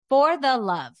For the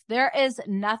love, there is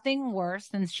nothing worse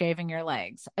than shaving your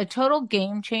legs. A total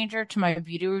game changer to my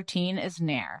beauty routine is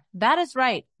Nair. That is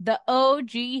right, the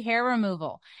OG hair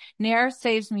removal. Nair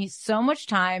saves me so much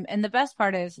time, and the best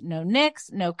part is no nicks,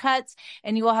 no cuts,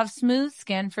 and you will have smooth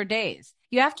skin for days.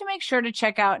 You have to make sure to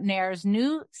check out Nair's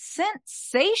new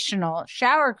sensational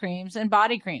shower creams and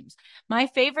body creams. My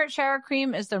favorite shower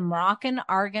cream is the Moroccan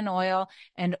Argan Oil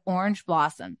and Orange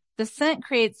Blossom. The scent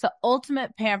creates the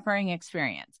ultimate pampering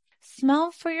experience.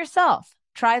 Smell for yourself.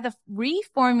 Try the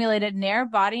reformulated Nair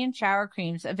body and shower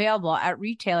creams available at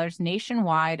retailers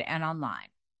nationwide and online.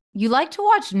 You like to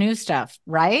watch new stuff,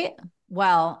 right?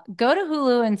 Well, go to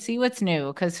Hulu and see what's new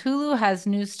because Hulu has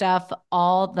new stuff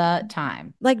all the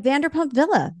time. Like Vanderpump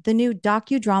Villa, the new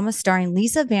docudrama starring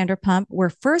Lisa Vanderpump, where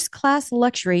first-class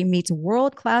luxury meets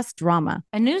world-class drama.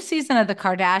 A new season of The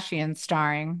Kardashians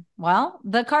starring, well,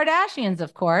 the Kardashians,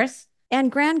 of course. And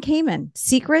Grand Cayman,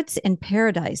 Secrets in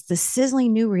Paradise, the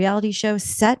sizzling new reality show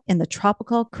set in the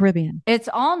tropical Caribbean. It's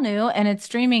all new and it's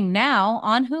streaming now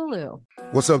on Hulu.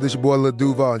 What's up? This your boy Lil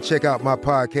Duval, and check out my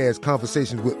podcast,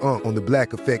 Conversations with Unc, on the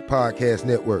Black Effect Podcast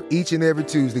Network. Each and every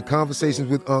Tuesday, Conversations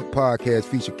with Unc podcast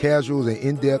feature casuals and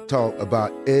in-depth talk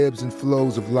about ebbs and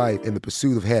flows of life and the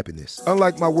pursuit of happiness.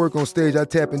 Unlike my work on stage, I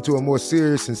tap into a more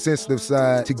serious and sensitive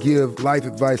side to give life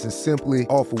advice and simply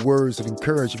offer words of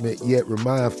encouragement, yet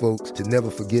remind folks to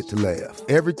never forget to laugh.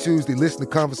 Every Tuesday, listen to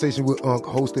Conversation with Unc,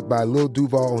 hosted by Lil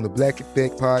Duval on the Black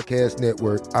Effect Podcast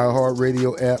Network,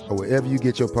 iHeartRadio app, or wherever you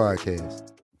get your podcasts.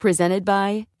 Presented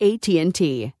by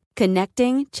AT&T.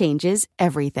 Connecting changes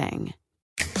everything.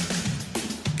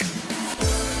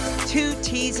 Two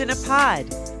Teas in a Pod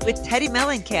with Teddy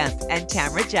Mellencamp and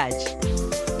Tamra Judge.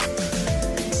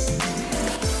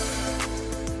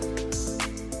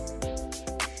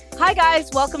 Hi, guys.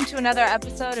 Welcome to another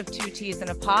episode of Two Teas in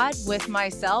a Pod with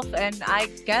myself, and I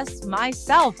guess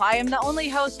myself. I am the only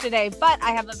host today, but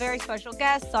I have a very special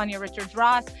guest, Sanya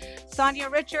Richards-Ross.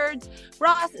 Sanya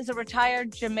Richards-Ross is a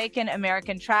retired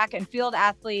Jamaican-American track and field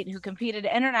athlete who competed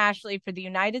internationally for the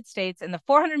United States in the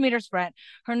 400-meter sprint.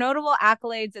 Her notable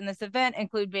accolades in this event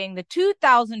include being the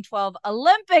 2012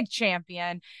 Olympic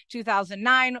champion,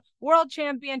 2009 world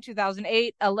champion,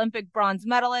 2008 Olympic bronze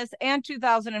medalist, and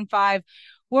 2005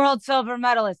 world silver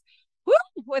medalist. Woo!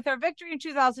 With her victory in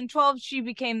 2012, she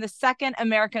became the second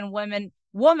American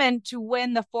woman to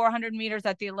win the 400 meters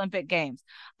at the Olympic Games.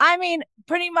 I mean,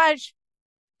 pretty much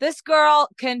this girl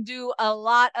can do a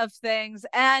lot of things.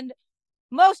 And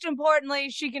most importantly,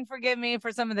 she can forgive me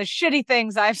for some of the shitty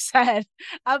things I've said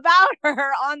about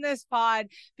her on this pod,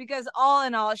 because all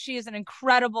in all, she is an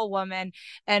incredible woman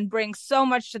and brings so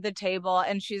much to the table.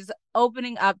 And she's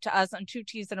opening up to us on Two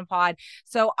Teas in a Pod.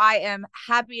 So I am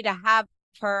happy to have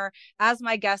her as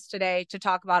my guest today to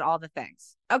talk about all the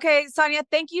things. Okay, Sanya,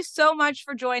 thank you so much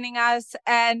for joining us.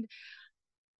 And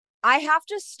I have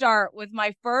to start with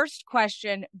my first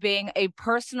question being a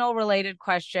personal related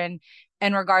question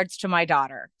in regards to my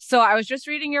daughter. So I was just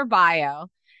reading your bio,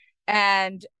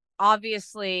 and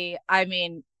obviously, I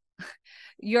mean,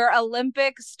 your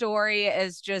Olympic story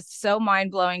is just so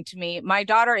mind-blowing to me. My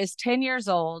daughter is 10 years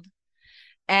old,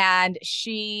 and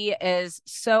she is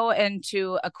so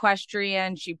into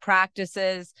equestrian. She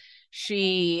practices.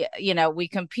 We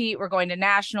compete. We're going to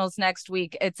nationals next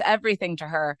week. It's everything to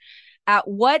her. At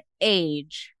what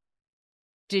age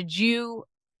did you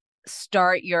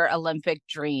start your Olympic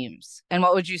dreams? And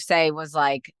what would you say was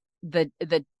like the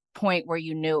point where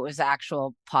you knew it was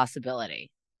actual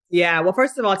possibility? Yeah. Well,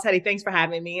 first of all, Teddy, thanks for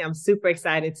having me. I'm super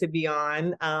excited to be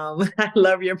on. I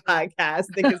love your podcast.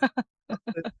 I think it's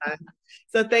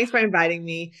so thanks for inviting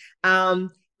me. That's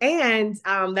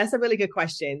a really good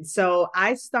question. So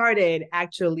I started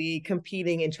actually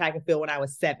competing in track and field when I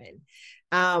was 7.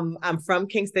 I'm from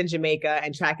Kingston, Jamaica,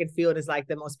 and track and field is like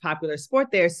the most popular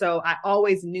sport there. So I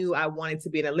always knew I wanted to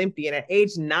be an Olympian. At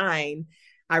age 9,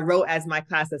 I wrote as my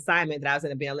class assignment that I was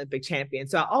going to be an Olympic champion.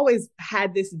 So I always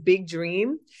had this big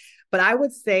dream. But I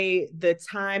would say the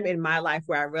time in my life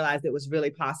where I realized it was really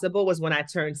possible was when I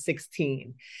turned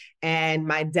 16. And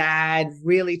my dad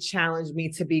really challenged me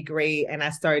to be great. And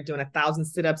I started doing 1,000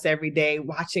 sit-ups every day,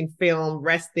 watching film,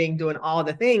 resting, doing all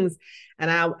the things.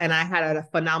 And I had a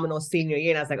phenomenal senior year.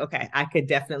 And I was like, okay, I could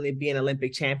definitely be an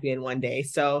Olympic champion one day.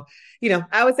 So,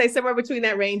 I would say somewhere between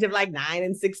that range of like 9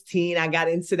 and 16, I got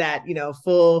into that,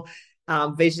 full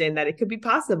vision that it could be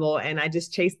possible. And I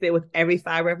just chased it with every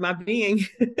fiber of my being.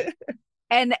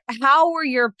 And how were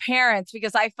your parents?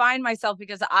 Because I find myself,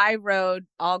 because I rode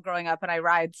all growing up and I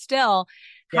ride still,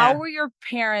 How were your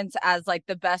parents as like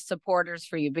the best supporters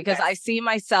for you? Because I see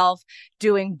myself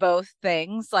doing both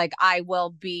things. Like I will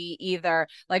be either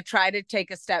like try to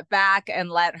take a step back and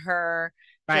let her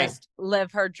just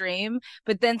live her dream.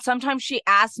 But then sometimes she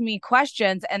asks me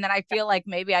questions and then I feel like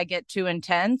maybe I get too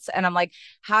intense and I'm like,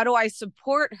 how do I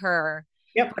support her,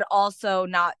 but also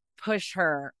not push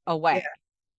her away? Yeah.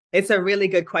 It's a really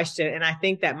good question. And I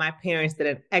think that my parents did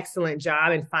an excellent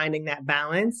job in finding that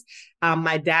balance.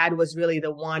 My dad was really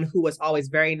the one who was always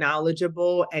very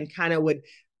knowledgeable and kind of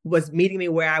was meeting me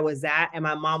where I was at. And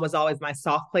my mom was always my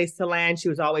soft place to land. She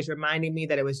was always reminding me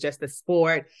that it was just a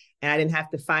sport and I didn't have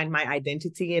to find my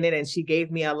identity in it. And she gave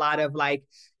me a lot of like,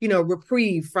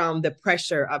 reprieve from the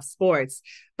pressure of sports.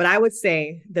 But I would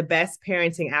say the best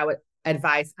parenting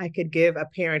advice I could give a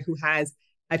parent who has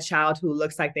a child who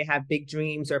looks like they have big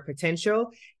dreams or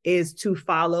potential is to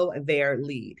follow their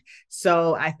lead.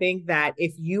 So I think that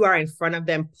if you are in front of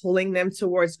them, pulling them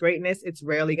towards greatness, it's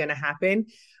rarely going to happen.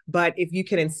 But if you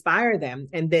can inspire them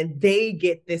and then they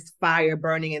get this fire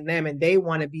burning in them and they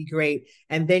want to be great,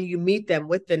 and then you meet them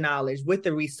with the knowledge, with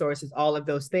the resources, all of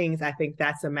those things, I think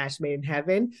that's a match made in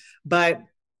heaven. But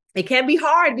it can be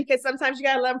hard because sometimes you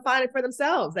got to let them find it for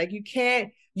themselves. Like you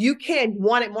can't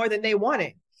want it more than they want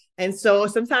it. And so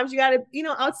sometimes you got to,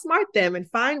 outsmart them and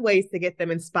find ways to get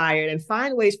them inspired and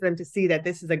find ways for them to see that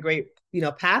this is a great,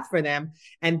 path for them.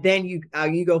 And then you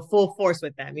go full force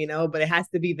with them, but it has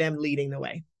to be them leading the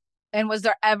way. And was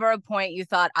there ever a point you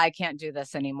thought, I can't do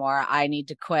this anymore, I need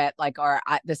to quit, like, or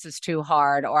this is too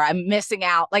hard, or I'm missing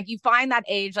out? Like you find that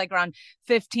age, like around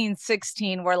 15,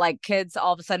 16, where like kids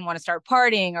all of a sudden want to start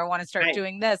partying or want to start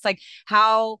doing this. Like,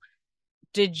 how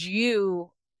did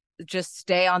you just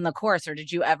stay on the course, or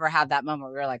did you ever have that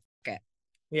moment where you're like, okay?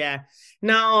 Yeah,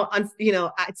 no,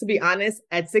 to be honest,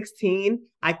 at 16,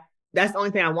 that's the only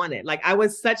thing I wanted. Like I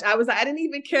didn't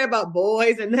even care about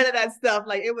boys and none of that stuff.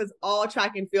 Like it was all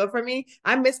track and field for me.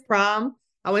 I missed prom.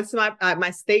 I went to my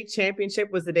state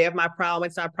championship was the day of my prom. I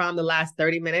went to my prom the last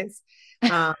 30 minutes.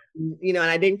 And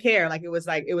I didn't care. Like it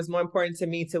was more important to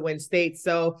me to win state.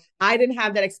 So I didn't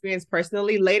have that experience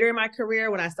personally. Later in my career,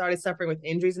 when I started suffering with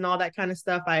injuries and all that kind of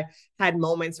stuff, I had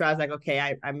moments where I was like,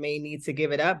 okay, I may need to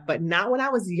give it up, but not when I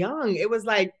was young. It was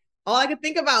like all I could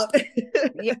think about.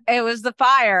 It was the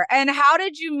fire. And how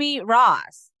did you meet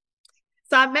Ross?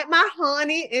 So I met my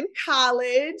honey in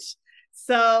college.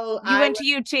 So you went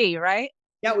to UT, right?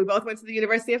 Yeah, we both went to the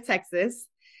University of Texas.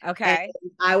 Okay.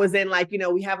 And I was in like,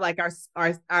 we have like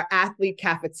our athlete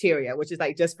cafeteria, which is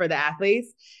like just for the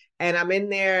athletes. And I'm in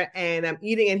there and I'm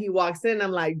eating and he walks in and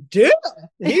I'm like, dude,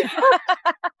 he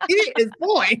is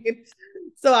boy.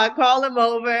 So I call him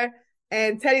over.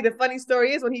 And Teddy, the funny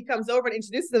story is when he comes over and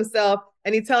introduces himself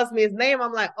and he tells me his name,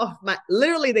 I'm like, oh,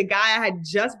 literally the guy I had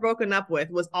just broken up with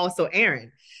was also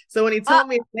Aaron. So when he told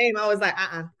me his name, I was like,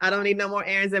 I don't need no more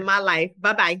Aarons in my life.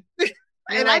 Bye-bye.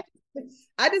 And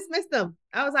I dismissed him.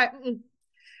 I was like, mm-mm.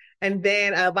 And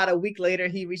then about a week later,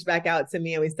 he reached back out to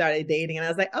me and we started dating. And I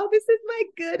was like, oh, this is my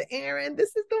good Aaron.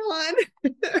 This is the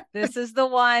one. This is the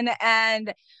one.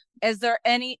 And is there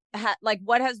any, like,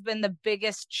 what has been the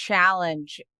biggest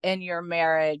challenge in your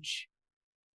marriage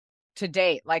to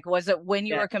date? Like, was it when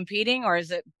you were competing, or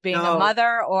is it being a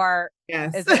mother, or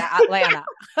is it Atlanta?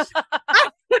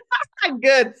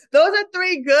 Good. Those are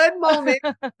three good moments.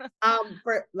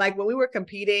 For like when we were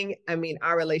competing, I mean,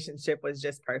 our relationship was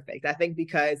just perfect. I think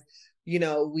because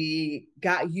we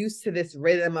got used to this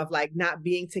rhythm of like not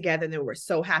being together, and then we're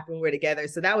so happy when we're together.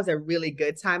 So that was a really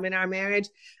good time in our marriage.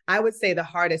 I would say the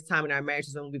hardest time in our marriage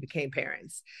is when we became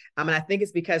parents. And I think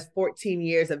it's because 14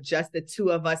 years of just the two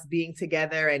of us being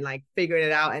together and like figuring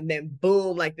it out. And then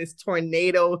boom, like this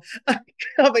tornado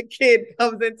of a kid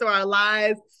comes into our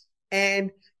lives.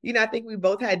 And, I think we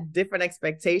both had different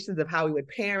expectations of how we would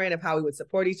parent, of how we would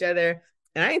support each other.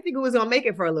 And I didn't think we was going to make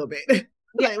it for a little bit.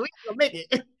 Like, we gonna make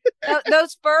it.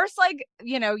 Those first,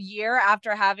 year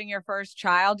after having your first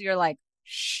child, you're like,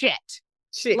 shit.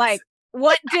 Like,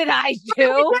 what did I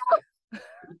do?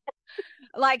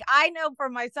 Like, I know for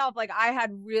myself, like, I had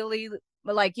really,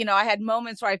 I had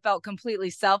moments where I felt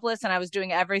completely selfless and I was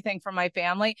doing everything for my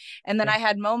family. And then I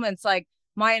had moments like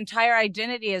my entire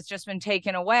identity has just been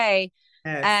taken away.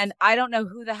 Yes. And I don't know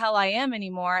who the hell I am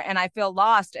anymore. And I feel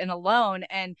lost and alone.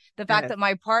 And the fact that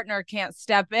my partner can't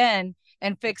step in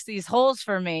and fix these holes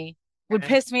for me would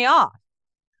piss me off.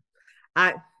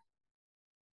 I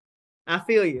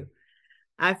feel you.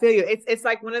 It's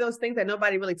like one of those things that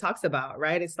nobody really talks about,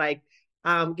 right? It's like,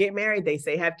 get married, they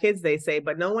say, have kids, they say,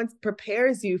 but no one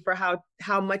prepares you for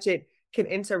how much it can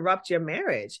interrupt your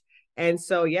marriage. And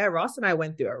so, yeah, Ross and I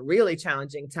went through a really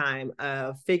challenging time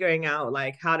of figuring out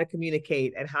like how to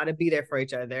communicate and how to be there for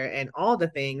each other and all the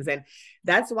things. And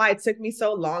that's why it took me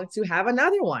so long to have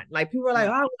another one. Like people were like,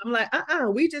 oh, I'm like,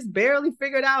 we just barely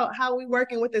figured out how we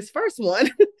working with this first one.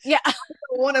 Yeah.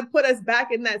 Want to put us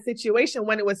back in that situation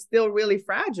when it was still really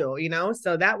fragile, you know?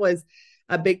 So that was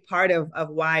a big part of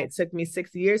why it took me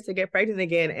 6 years to get pregnant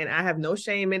again. And I have no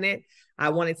shame in it. I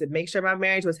wanted to make sure my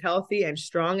marriage was healthy and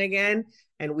strong again.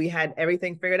 And we had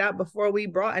everything figured out before we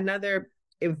brought another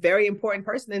very important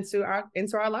person into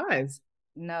our lives.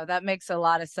 No, that makes a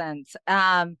lot of sense.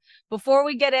 Before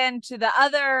we get into the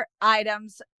other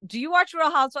items, do you watch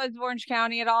Real Housewives of Orange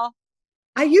County at all?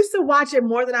 I used to watch it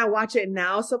more than I watch it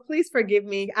now. So please forgive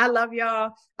me. I love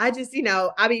y'all. I just,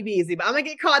 I be busy, but I'm going to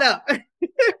get caught up.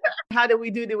 How did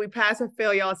we do? Did we pass or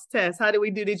fail y'all's test? How did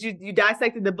we do? Did you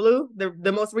dissected the blue,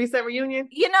 the most recent reunion?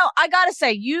 I got to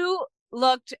say, you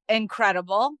looked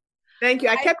incredible. Thank you.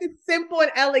 I kept it simple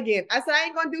and elegant. I said, I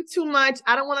ain't going to do too much.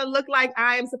 I don't want to look like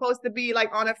I am supposed to be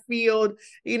like on a field,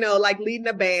 like leading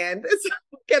a band. So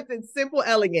I kept it simple,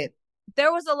 elegant.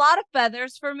 There was a lot of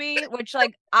feathers for me, which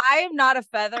like, I am not a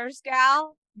feathers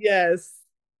gal. Yes.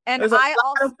 And there's a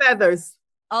lot of feathers.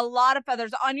 A lot of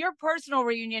feathers. On your personal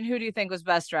reunion, who do you think was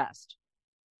best dressed?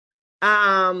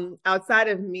 Outside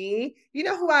of me, you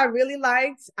know who I really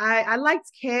liked? I liked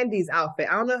Candy's outfit.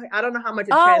 I don't know how much.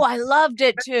 I loved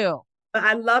it too. But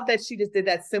I love that she just did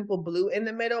that simple blue in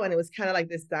the middle, and it was kind of like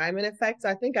this diamond effect. So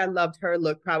I think I loved her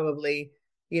look. Probably,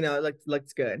 it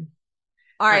looked good.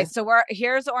 All right, so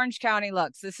here's Orange County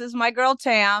looks. This is my girl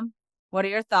Tam. What are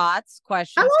your thoughts,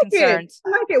 questions, concerns?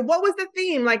 I like it. What was the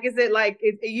theme? Like, is it like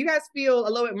you guys feel a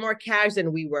little bit more cash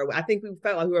than we were? I think we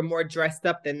felt like we were more dressed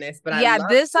up than this. But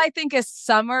I think is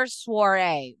summer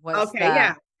soiree.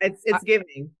 Yeah, it's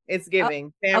giving. It's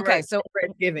giving. Okay, so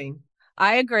it's giving.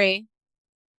 I agree.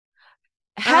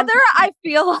 Heather, I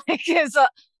feel like is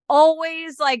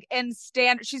always like in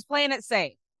standard. She's playing it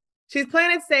safe. She's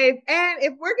playing it safe. And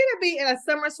if we're gonna be in a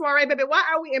summer soiree, baby, why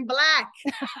are we in black?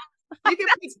 You can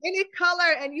pick any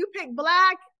color and you pick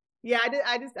black. Yeah,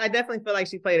 I definitely feel like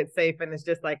she played it safe, and it's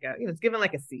just like it's given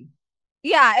like a C.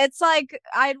 Yeah, it's like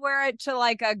I'd wear it to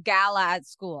like a gala at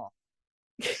school.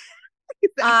 This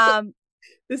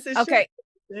is okay.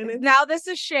 Now this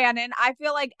is Shannon. I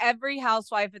feel like every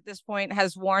housewife at this point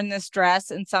has worn this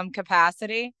dress in some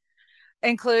capacity,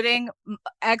 including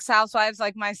ex-housewives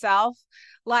like myself.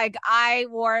 Like I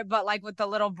wore it, but like with the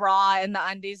little bra and the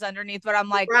undies underneath. But I'm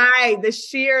like, right, the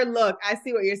sheer look. I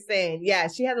see what you're saying. Yeah,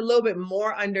 she has a little bit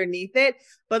more underneath it.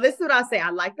 But this is what I'll say.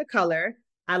 I like the color.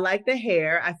 I like the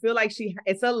hair. I feel like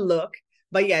it's a look.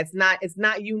 But yeah, it's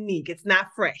not unique. It's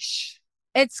not fresh.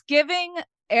 It's giving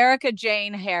Erica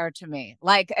Jane hair to me.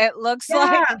 Like it looks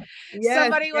like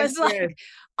somebody was like,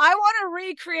 I want to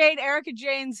recreate Erica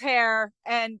Jane's hair,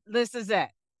 and this is it.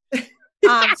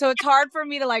 So it's hard for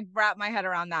me to like wrap my head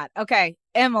around that. Okay,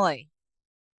 Emily.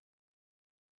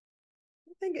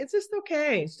 I think it's just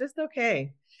okay. It's just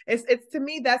okay. It's to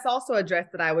me, that's also a dress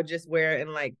that I would just wear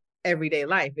in like everyday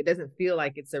life. It doesn't feel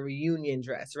like it's a reunion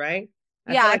dress, right?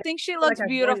 I think she looks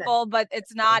beautiful, but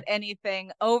it's not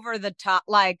anything over the top.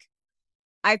 Like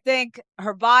I think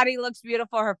her body looks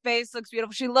beautiful. Her face looks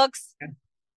beautiful. She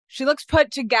looks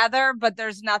put together, but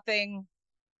there's nothing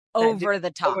over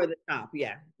the top. Over the top,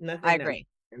 yeah. Nothing. I agree.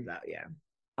 Turns out, yeah.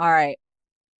 All right.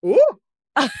 Ooh.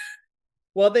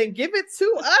 Well, then give it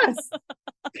to us.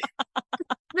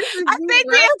 I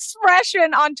think the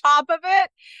expression on top of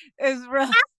it is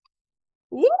really.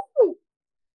 Woo.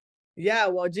 Yeah,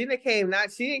 well, Gina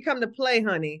she didn't come to play,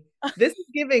 honey. This is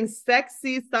giving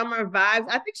sexy summer vibes.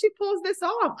 I think she pulls this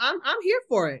off. I'm here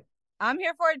for it. I'm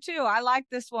here for it too. I like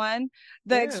this one.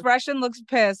 The expression looks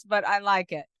pissed, but I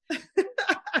like it.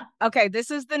 Okay,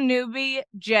 this is the newbie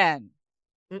Jen.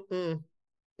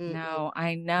 No,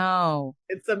 I know.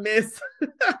 It's a miss.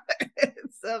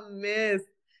 It's a miss.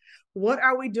 What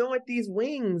are we doing with these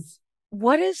wings?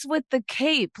 What is with the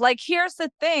cape? Like, here's the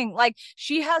thing. Like,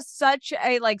 she has such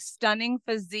a like stunning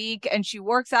physique and she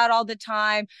works out all the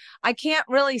time. I can't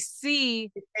really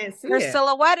see her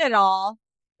silhouette at all.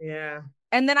 Yeah.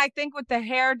 And then I think with the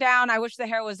hair down, I wish the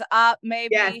hair was up, maybe.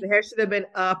 Yes, the hair should have been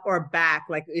up or back.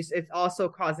 Like, it's also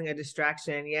causing a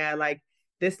distraction. Yeah, like,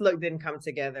 this look didn't come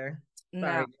together.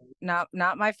 Sorry. No,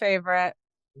 not my favorite.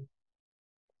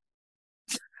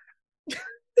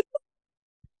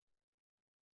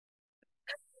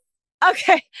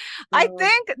 Okay, I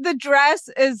think the dress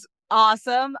is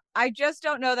awesome. I just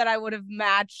don't know that I would have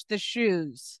matched the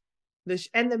shoes.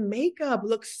 And the makeup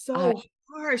looks so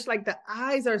harsh. Like the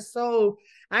eyes are so.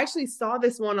 I actually saw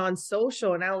this one on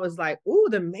social and I was like, ooh,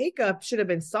 the makeup should have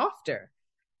been softer.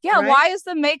 Yeah, right? why is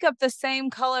the makeup the same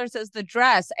colors as the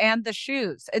dress and the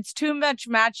shoes? It's too much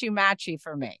matchy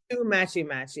for me. Too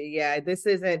matchy. Yeah, this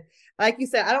isn't, like you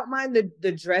said, I don't mind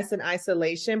the dress in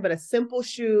isolation, but a simple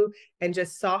shoe and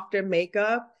just softer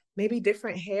makeup, maybe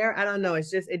different hair. I don't know. It's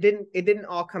just it didn't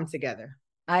all come together.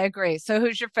 I agree. So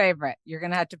who's your favorite? You're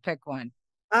gonna have to pick one.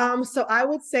 So I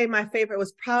would say my favorite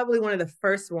was probably one of the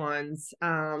first ones.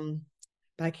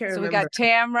 But I can't So we remember. got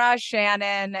Tamra,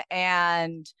 Shannon,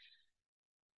 and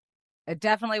it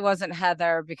definitely wasn't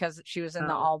Heather because she was in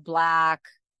the all black.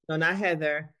 No, not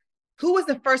Heather. Who was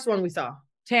the first one we saw?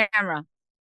 Tamra.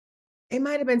 It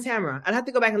might have been Tamara. I'd have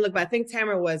to go back and look, but I think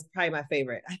Tamara was probably my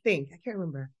favorite. I can't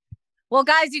remember. Well,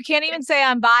 guys, you can't even say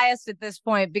I'm biased at this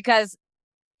point because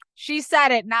she said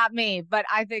it, not me. But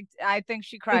I think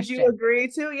she crushed it. Did you agree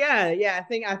too? Yeah. I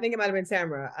think it might have been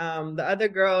Tamara. The other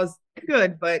girls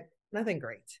good, but nothing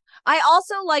great. I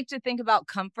also like to think about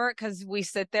comfort because we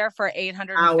sit there for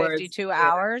 852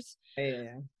 hours.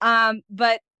 Yeah.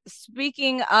 But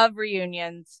speaking of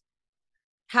reunions,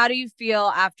 how do you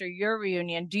feel after your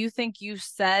reunion? Do you think you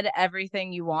said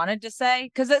everything you wanted to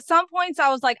say? Because at some points I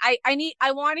was like,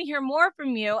 I want to hear more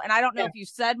from you. And I don't know if you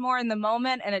said more in the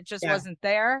moment and it just wasn't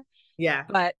there. Yeah.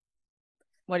 But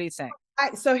what do you think?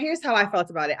 So here's how I felt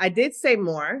about it. I did say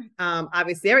more.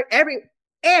 Obviously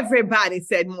everybody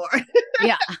said more.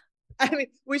 Yeah. I mean,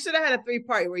 we should have had a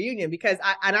 3-part reunion because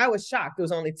I was shocked. It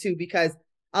was only 2 because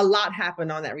a lot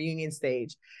happened on that reunion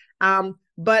stage.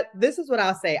 But this is what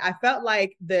I'll say. I felt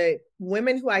like the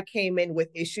women who I came in with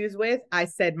issues with, I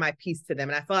said my piece to them.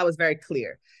 And I felt I was very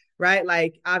clear, right?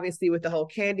 Like, obviously with the whole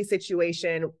Candy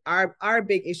situation, our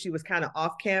big issue was kind of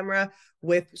off camera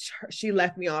with, she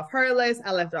left me off her list.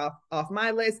 I left her off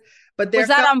my list. But was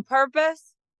that on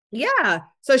purpose? Yeah.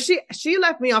 So she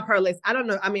left me off her list. I don't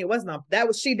know. I mean, it wasn't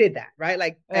she did that, right?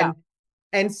 Like,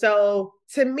 and so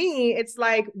to me, it's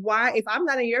like, why, if I'm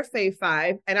not in your fave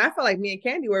 5 and I feel like me and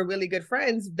Candy were really good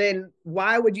friends, then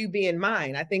why would you be in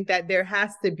mine? I think that there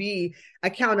has to be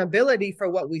accountability for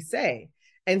what we say.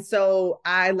 And so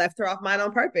I left her off mine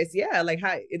on purpose. Yeah. Like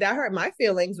that hurt my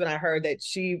feelings when I heard that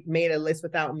she made a list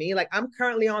without me. Like, I'm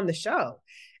currently on the show.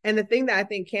 And the thing that I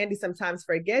think Candy sometimes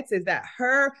forgets is that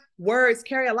her words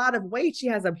carry a lot of weight. She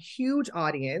has a huge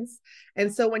audience.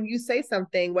 And so when you say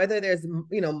something, whether there's,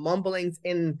 mumblings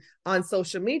on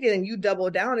social media and you double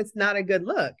down, it's not a good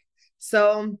look.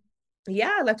 So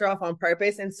yeah, I left her off on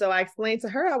purpose. And so I explained to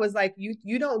her, I was like,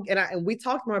 you don't, and we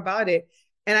talked more about it.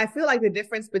 And I feel like the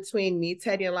difference between me,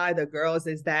 Teddy, and a lot of the girls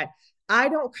is that I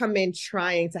don't come in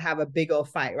trying to have a big old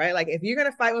fight, right? Like, if you're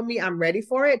going to fight with me, I'm ready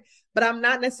for it, but I'm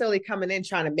not necessarily coming in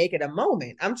trying to make it a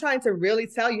moment. I'm trying to really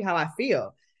tell you how I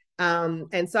feel.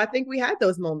 And so I think we had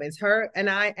those moments, her and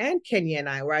I, and Kenya and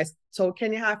I, where I told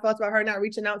Kenya how I felt about her not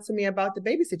reaching out to me about the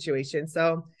baby situation.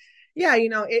 So yeah,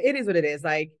 it is what it is.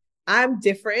 Like, I'm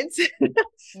different.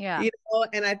 Yeah.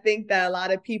 And I think that a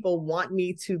lot of people want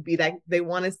me to be like, they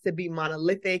want us to be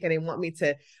monolithic and they want me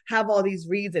to have all these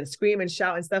reads and scream and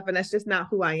shout and stuff. And that's just not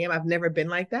who I am. I've never been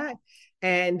like that.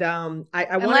 And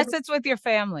unless it's with your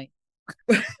family.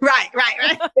 Right.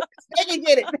 They can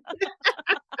get it.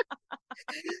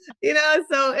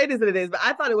 So it is what it is. But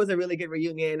I thought it was a really good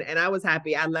reunion and I was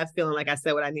happy. I left feeling like I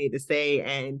said what I needed to say.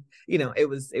 And, it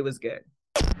was good.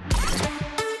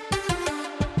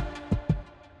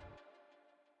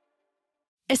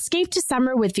 Escape to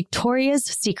summer with Victoria's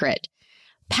Secret.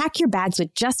 Pack your bags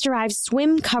with just-arrived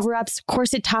swim cover-ups,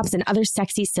 corset tops, and other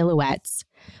sexy silhouettes.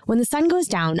 When the sun goes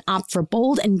down, opt for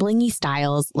bold and blingy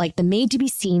styles like the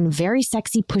made-to-be-seen Very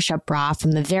Sexy push-up bra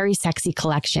from the Very Sexy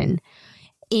collection.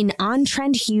 In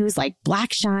on-trend hues like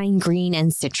black shine, green,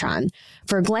 and citron.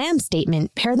 For a glam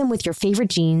statement, pair them with your favorite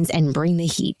jeans and bring the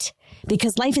heat.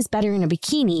 Because life is better in a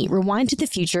bikini, rewind to the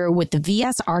future with the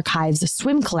VS Archives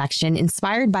swim collection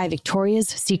inspired by Victoria's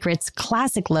Secret's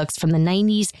classic looks from the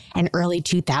 90s and early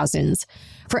 2000s.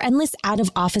 For endless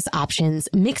out-of-office options,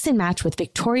 mix and match with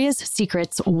Victoria's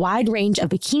Secret's wide range of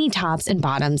bikini tops and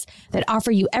bottoms that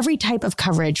offer you every type of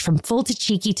coverage from full to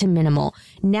cheeky to minimal,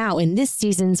 now in this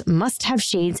season's must-have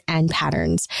shades and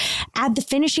patterns. Add the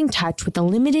finishing touch with the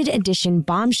limited edition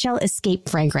Bombshell Escape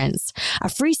fragrance, a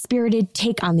free-spirited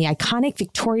take on the iconic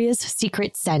Victoria's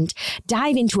Secret scent.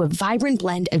 Dive into a vibrant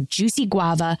blend of juicy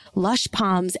guava, lush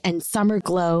palms, and summer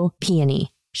glow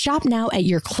peony. Shop now at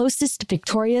your closest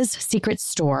Victoria's Secret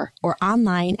store or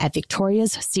online at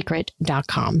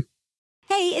victoriassecret.com.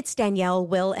 Hey, it's Danielle,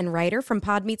 Will, and Ryder from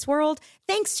Pod Meets World.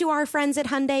 Thanks to our friends at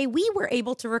Hyundai, we were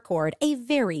able to record a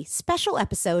very special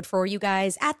episode for you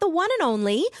guys at the one and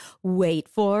only, wait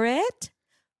for it,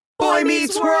 Boy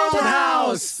Meets World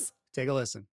House. Take a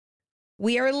listen.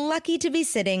 we are lucky to be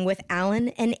sitting with Alan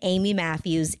and Amy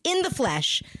Matthews in the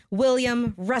flesh,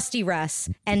 William, Rusty Russ,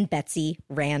 and Betsy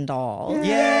Randall.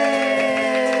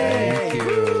 Yay! Thank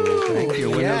you. Thank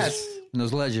you. Yes. When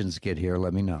those legends get here,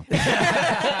 let me know.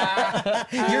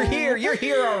 You're here. You're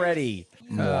here already.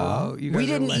 No, you guys We are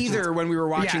didn't legends. either when we were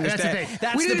watching this. That's the thing.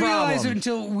 That's we the didn't problem. realize it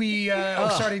until we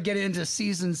started getting into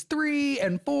seasons 3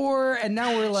 and 4, and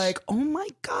now we're like, oh my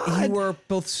God. You were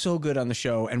both so good on the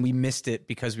show, and we missed it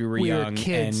because we were We young were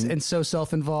kids and so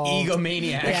self-involved.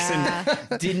 egomaniacs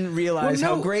and didn't realize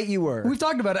how great you were. We've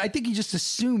talked about it. I think you just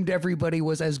assumed everybody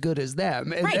was as good as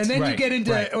them. And, Right. and then you Right, get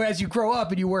into, right. as you grow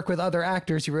up and you work with other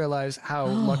actors, you realize how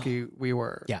lucky we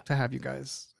were to have you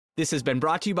guys. This has been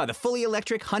brought to you by the fully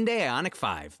electric Hyundai Ioniq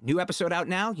 5. New episode out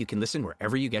now. You can listen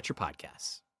wherever you get your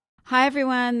podcasts. Hi,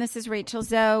 everyone. This is Rachel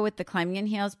Zoe with the Climbing in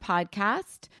Heels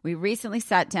podcast. We recently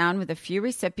sat down with a few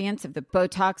recipients of the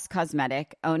Botox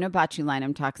Cosmetic,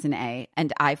 Onabotulinum Toxin A,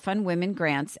 and iFund Women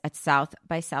grants at South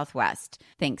by Southwest,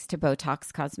 thanks to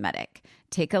Botox Cosmetic.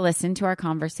 Take a listen to our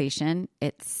conversation.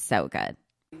 It's so good.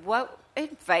 What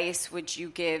advice would you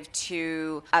give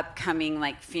to upcoming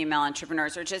female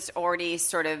entrepreneurs or just already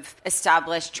sort of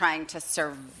established trying to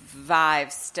survive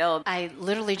still? I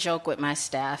literally joke with my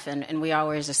staff, and we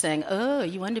always are saying, oh,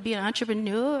 you want to be an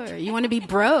entrepreneur? You want to be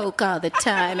broke all the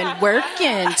time and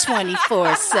working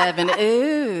 24/7?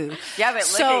 Ooh. Yeah,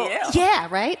 but look at you. Yeah,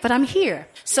 right? But I'm here.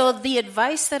 So the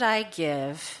advice that I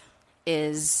give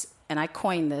is, and I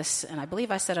coined this, and I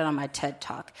believe I said it on my TED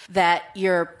Talk, that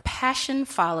your passion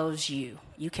follows you.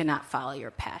 You cannot follow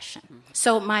your passion.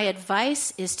 So my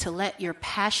advice is to let your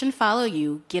passion follow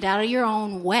you, get out of your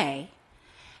own way,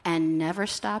 and never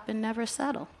stop and never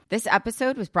settle. This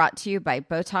episode was brought to you by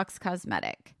Botox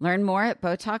Cosmetic. Learn more at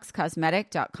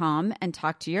BotoxCosmetic.com and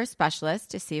talk to your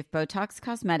specialist to see if Botox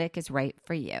Cosmetic is right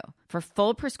for you. For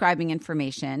full prescribing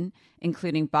information,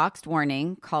 including boxed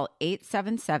warning, call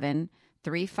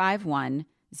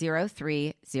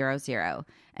 877-351-0300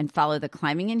 and follow the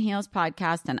Climbing in Heels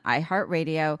podcast on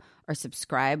iHeartRadio or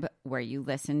subscribe where you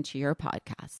listen to your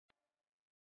podcast.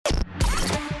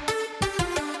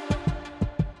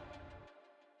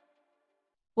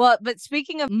 Well, but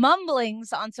speaking of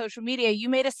mumblings on social media, you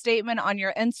made a statement on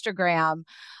your Instagram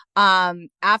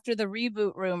after the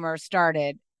reboot rumor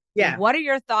started. Yeah. What are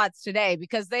your thoughts today?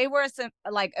 Because they were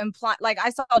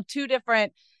I saw 2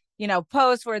 different,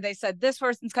 posts where they said this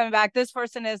person's coming back, this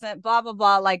person isn't, blah, blah,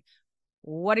 blah.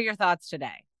 What are your thoughts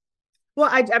today? Well,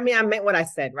 I meant what I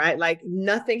said, right?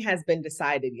 Nothing has been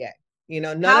decided yet.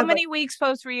 How many weeks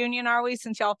post reunion are we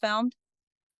since y'all filmed?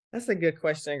 That's a good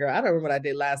question, girl. I don't remember what I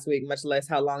did last week, much less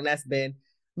how long that's been.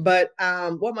 But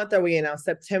what month are we in now?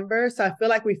 September. So I feel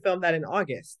like we filmed that in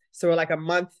August. So we're a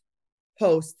month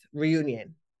post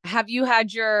reunion. Have you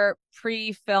had your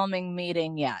pre-filming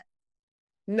meeting yet?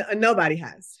 No, nobody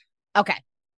has. Okay.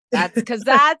 Not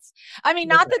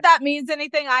that means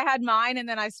anything. I had mine and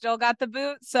then I still got the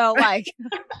boot. So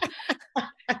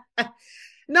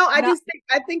No, I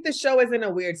think the show is in a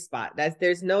weird spot.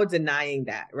 There's no denying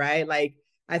that, right?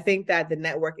 I think that the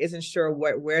network isn't sure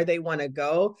where they want to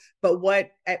go, but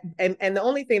and the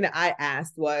only thing that I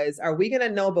asked was, are we going to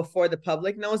know before the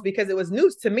public knows? Because it was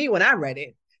news to me when I read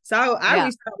it. So I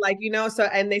reached out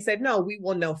and they said, no, we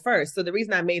will know first. So the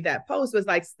reason I made that post was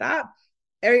stop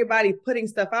everybody putting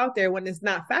stuff out there when it's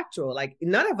not factual.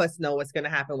 None of us know what's going to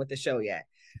happen with the show yet.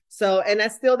 So, and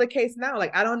that's still the case now.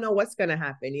 I don't know what's going to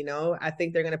happen. I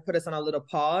think they're going to put us on a little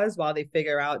pause while they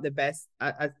figure out the best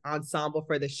ensemble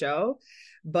for the show.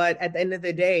 But at the end of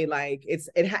the day,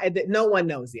 no one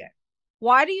knows yet.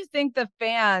 Why do you think the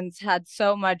fans had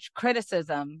so much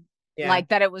criticism? Yeah.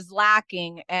 That it was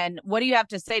lacking? And what do you have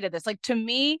to say to this? To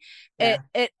me,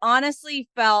 it honestly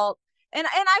felt, and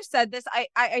I've said this,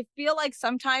 I feel like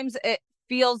sometimes it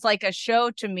feels like a show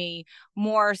to me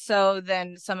more so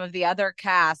than some of the other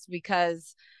casts,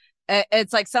 because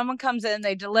it's someone comes in,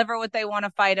 they deliver what they want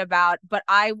to fight about, but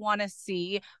I want to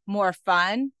see more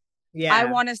fun. Yeah. I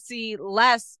want to see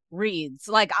less reads.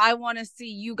 I want to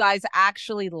see you guys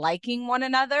actually liking one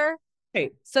another.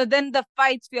 Hey. So then the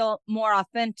fights feel more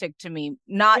authentic to me,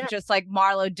 not just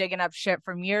Marlo digging up shit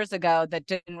from years ago that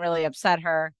didn't really upset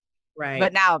her, right?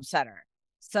 But now upset her.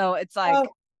 So it's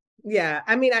yeah.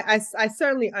 I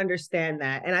certainly understand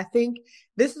that. And I think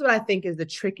this is what I think is the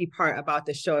tricky part about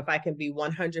the show, if I can be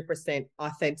 100%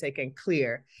 authentic and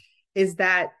clear, is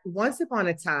that once upon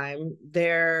a time,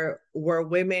 there were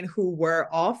women who were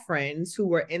all friends, who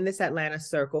were in this Atlanta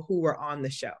circle, who were on the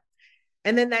show.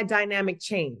 And then that dynamic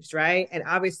changed, right? And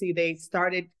obviously they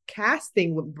started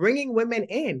bringing women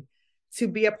in to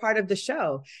be a part of the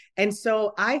show. And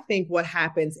so I think what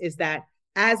happens is that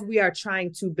as we are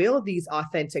trying to build these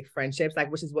authentic friendships,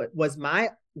 like, which is what was my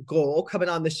goal coming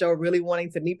on the show, really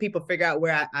wanting to meet people, figure out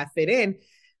where I fit in.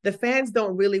 The fans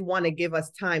don't really want to give us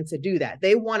time to do that.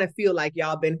 They want to feel like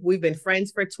we've been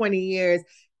friends for 20 years,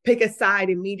 pick a side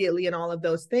immediately and all of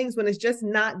those things, when it's just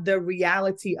not the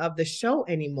reality of the show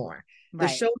anymore. Right.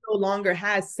 The show no longer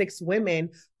has 6 women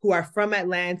who are from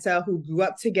Atlanta, who grew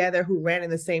up together, who ran in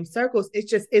the same circles. It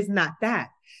just is not that.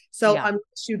 So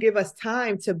unless you give us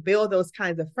time to build those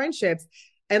kinds of friendships,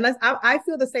 I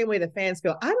feel the same way the fans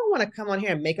feel. I don't want to come on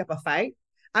here and make up a fight.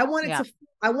 I want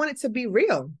it to be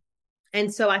real.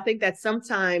 And so I think that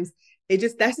sometimes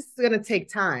that's just going to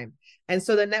take time. And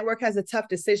so the network has a tough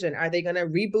decision. Are they going to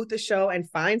reboot the show and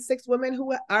find 6 women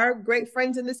who are great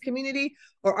friends in this community?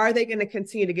 Or are they going to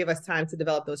continue to give us time to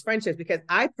develop those friendships? Because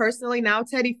I personally now,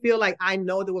 Teddy, feel like I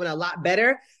know the women a lot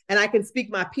better and I can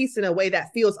speak my piece in a way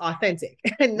that feels authentic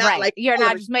and not like you're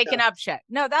not just making up shit.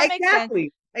 No, that makes sense.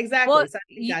 Exactly. Well, so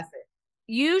I think that's it.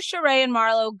 You, Sheree, and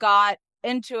Marlo got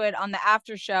into it on the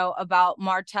after show about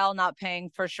Martell not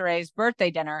paying for Sheree's birthday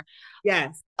dinner.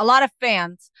 Yes. A lot of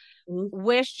fans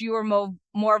wished you were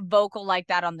more vocal like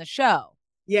that on the show.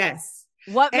 Yes.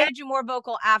 What made you more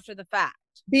vocal after the fact?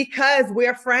 Because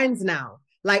we're friends now.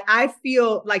 Like, I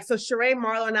feel like, so Sheree,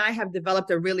 Marlo, and I have developed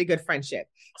a really good friendship.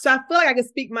 So I feel like I can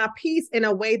speak my piece in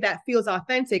a way that feels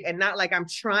authentic and not like I'm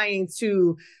trying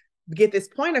to get this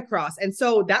point across. And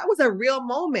so that was a real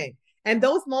moment. And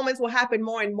those moments will happen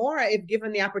more and more if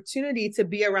given the opportunity to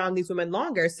be around these women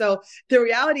longer. So the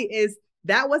reality is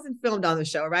that wasn't filmed on the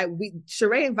show, right?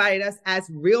 Sheree invited us as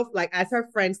her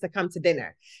friends to come to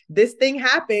dinner. This thing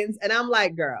happens and I'm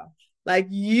like, girl, like,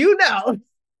 if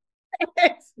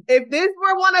this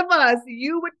were one of us,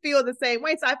 you would feel the same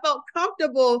way. So I felt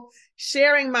comfortable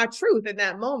sharing my truth in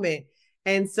that moment.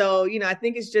 And so, I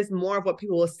think it's just more of what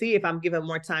people will see if I'm given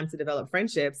more time to develop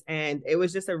friendships. And it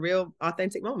was just a real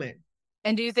authentic moment.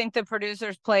 And do you think the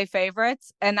producers play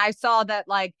favorites? And I saw that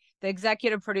like the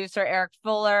executive producer, Eric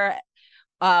Fuller,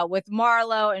 with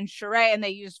Marlo and Sheree, and they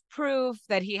used proof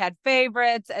that he had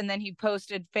favorites. And then he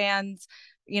posted fans,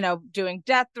 doing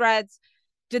death threats.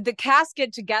 Did the cast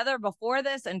get together before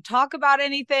this and talk about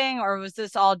anything? Or was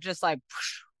this all just like...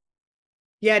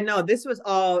 Yeah, no, this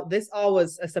all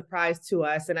was a surprise to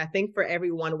us. And I think for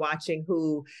everyone watching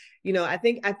who, I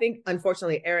think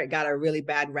unfortunately Eric got a really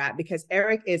bad rap because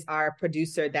Eric is our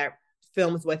producer that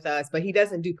films with us, but he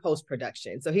doesn't do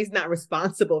post-production. So he's not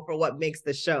responsible for what makes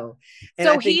the show. And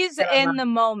so he's in the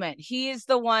moment. He's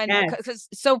the one. Yes.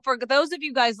 So for those of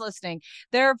you guys listening,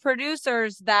 there are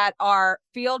producers that are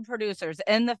field producers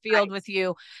in the field with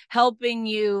you, helping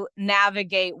you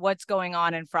navigate what's going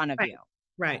on in front of you.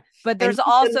 Right. But there's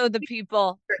also the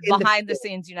people behind the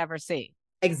scenes you never see.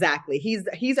 Exactly.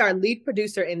 He's our lead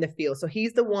producer in the field. So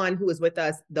he's the one who is with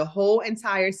us the whole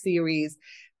entire series,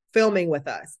 filming with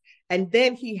us. And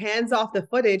then he hands off the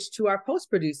footage to our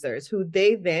post-producers who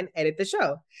they then edit the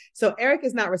show. So Eric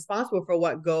is not responsible for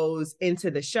what goes into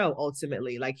the show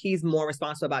ultimately. Like, he's more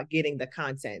responsible about getting the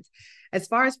content. As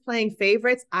far as playing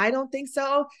favorites, I don't think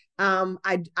so.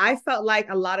 I felt like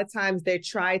a lot of times they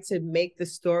try to make the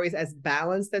stories as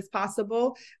balanced as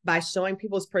possible by showing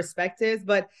people's perspectives.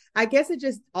 But I guess it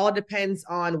just all depends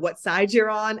on what side you're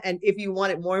on and if you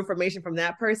wanted more information from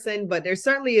that person. But there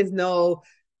certainly is no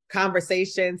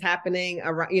conversations happening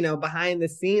around, behind the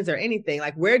scenes or anything.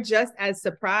 Like, we're just as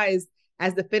surprised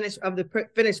as the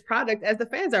finished product as the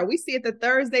fans are. We see it the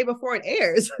Thursday before it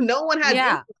airs. No one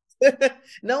has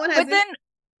no one has. But then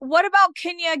what about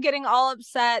Kenya getting all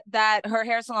upset that her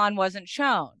hair salon wasn't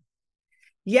shown?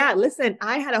 Yeah, listen,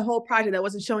 I had a whole project that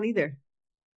wasn't shown either.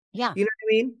 Yeah. You know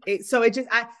what I mean? So it just,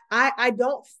 I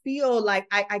don't feel like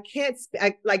I can't,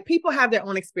 like, people have their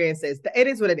own experiences. It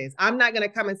is what it is. I'm not going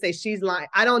to come and say she's lying.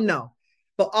 I don't know.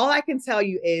 But all I can tell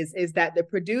you is that the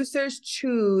producers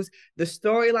choose the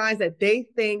storylines that they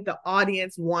think the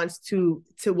audience wants to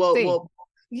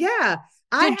yeah.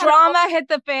 Did drama hit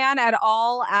the fan at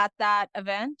all at that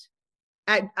event?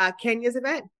 At Kenya's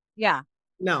event? Yeah.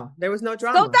 No, there was no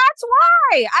drama. So that's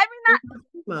why. I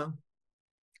mean,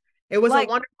 it was a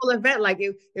wonderful event. Like,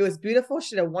 it was beautiful.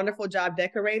 She did a wonderful job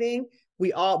decorating.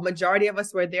 Majority of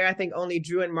us were there. I think only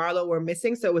Drew and Marlo were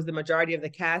missing. So it was the majority of the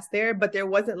cast there, but there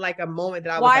wasn't like a moment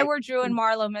that I was Why were Drew and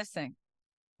Marlo missing?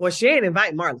 Well, she didn't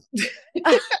invite Marlo.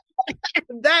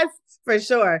 That's for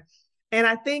sure. And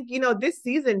I think, this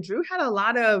season, Drew had a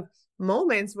lot of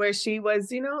moments where she was,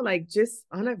 like, just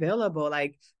unavailable.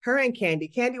 Like, her and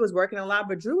Candy was working a lot,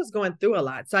 but Drew was going through a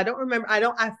lot. So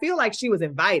I feel like she was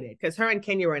invited because her and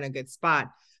Kenya were in a good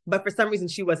spot, but for some reason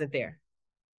she wasn't there.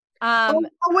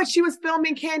 She was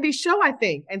filming Candy's show, I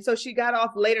think. And so she got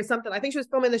off later something. I think she was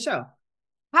filming the show.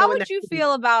 How would you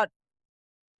feel about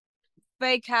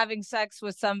fake having sex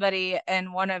with somebody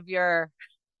in one of your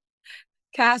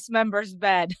cast members'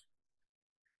 bed?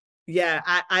 Yeah,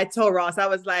 I told Ross, I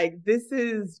was like, this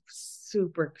is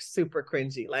super, super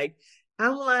cringy. Like,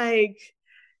 I'm like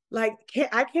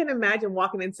I can't imagine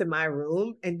walking into my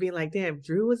room and being like, damn,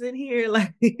 Drew was in here.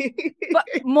 Like, but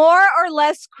more or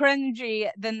less cringy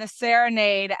than the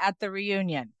serenade at the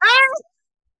reunion?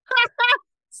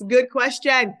 It's a good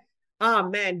question. Oh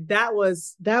man, that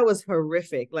was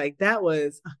horrific. Like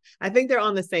I think they're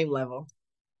on the same level.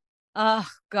 Oh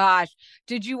gosh.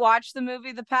 Did you watch the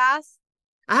movie The Past?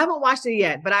 I haven't watched it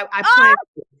yet, but I plan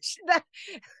to.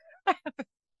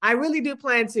 I really do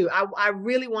plan to. I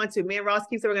really want to. Me and Ross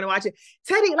keep saying we're going to watch it.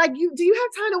 Teddy, like, do you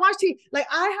have time to watch TV? Like,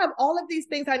 I have all of these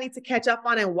things I need to catch up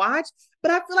on and watch,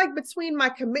 but I feel like between my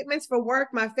commitments for work,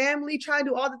 my family, trying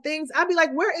to do all the things, I'd be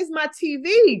like, where is my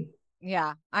TV?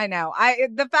 Yeah, I know.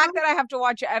 The fact that I have to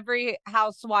watch every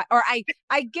housewife, or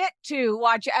I get to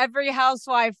watch every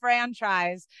housewife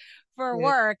franchise for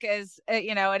work is,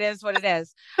 it is what it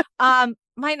is.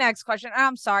 My next question,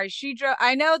 I'm sorry,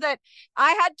 I know that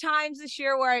I had times this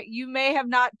year where you may have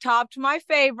not topped my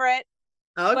favorite.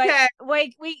 Okay. But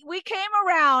wait, we came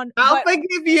around. I'll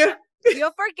forgive you.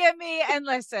 You'll forgive me. And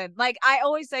listen, like I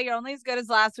always say, you're only as good as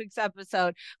last week's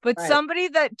episode. But somebody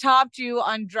that topped you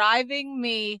on driving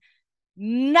me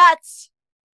nuts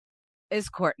is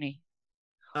Courtney.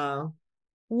 Oh.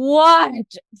 What?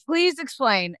 Please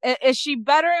explain. Is she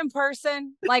better in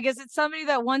person? Like, is it somebody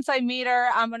that once I meet her,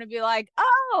 I'm going to be like,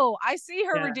 oh, I see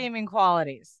her redeeming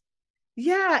qualities?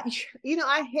 Yeah.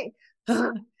 I hate.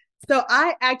 So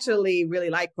I actually really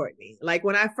like Courtney. Like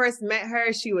when I first met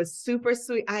her, she was super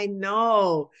sweet. I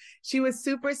know she was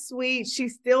super sweet. She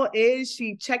still is.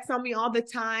 She checks on me all the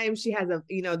time. She has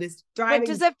this driving. But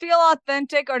does it feel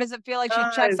authentic, or does it feel like she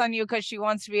checks on you because she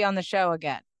wants to be on the show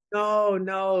again? No,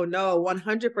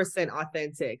 100%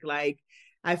 authentic. Like,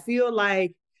 I feel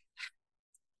like,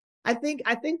 I think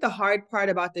the hard part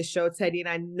about the show, Teddy, and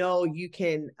I know you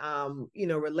can,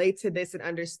 relate to this and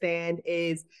understand,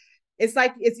 is it's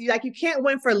like you can't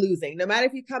win for losing. No matter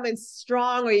if you come in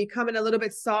strong or you come in a little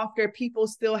bit softer, people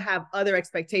still have other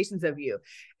expectations of you.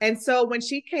 And so when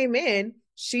she came in,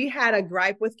 she had a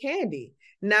gripe with Candy.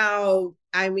 Now,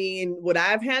 I mean, would I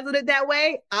have handled it that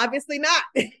way? Obviously not.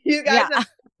 You guys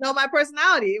know my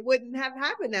personality. It wouldn't have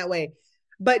happened that way.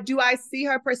 But do I see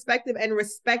her perspective and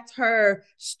respect her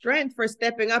strength for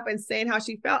stepping up and saying how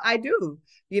she felt? I do.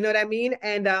 You know what I mean?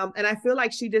 And I feel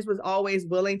like she just was always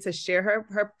willing to share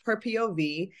her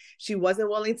POV. She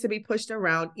wasn't willing to be pushed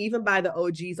around, even by the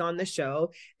OGs on the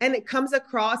show. And it comes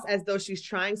across as though she's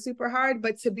trying super hard.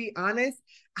 But to be honest,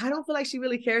 I don't feel like she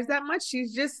really cares that much.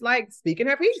 She's just like speaking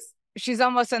her piece. She's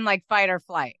almost in like fight or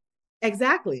flight.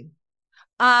 Exactly.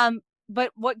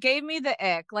 But what gave me the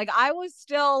ick, like I was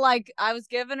still like, I was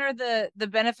giving her the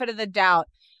benefit of the doubt,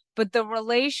 but the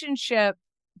relationship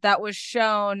that was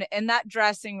shown in that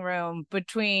dressing room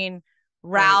between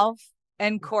Ralph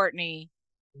and Courtney,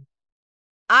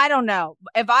 I don't know.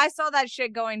 If I saw that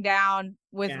shit going down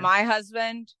with my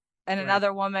husband and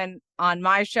another woman on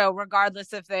my show,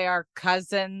 regardless if they are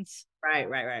cousins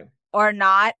or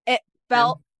not, it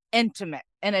felt intimate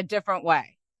in a different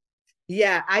way.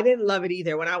 Yeah, I didn't love it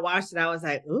either. When I watched it, I was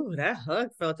like, ooh, that hug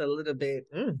felt a little bit.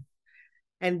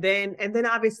 And then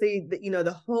obviously,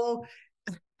 the whole,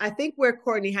 I think where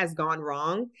Courtney has gone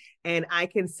wrong, and I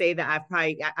can say that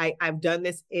I've done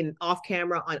this in off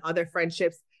camera on other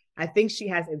friendships. I think she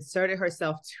has inserted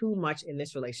herself too much in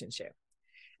this relationship.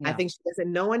 Yeah. I think she doesn't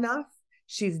know enough.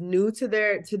 She's new to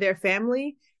their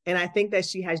family. And I think that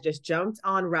she has just jumped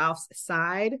on Ralph's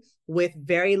side with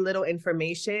very little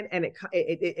information, and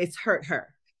it's hurt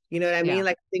her. You know what I mean? Yeah.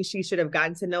 Like, I think she should have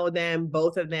gotten to know them,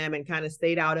 both of them, and kind of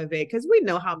stayed out of it, because we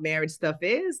know how marriage stuff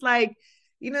is. Like,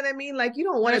 you know what I mean? Like, you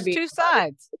don't want to be two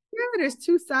sides. Yeah, there's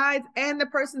two sides, and the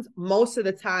person's most of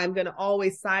the time going to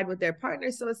always side with their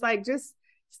partner. So it's like, just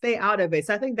stay out of it.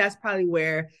 So I think that's probably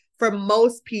where, for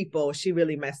most people, she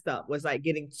really messed up, was like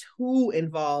getting too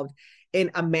involved in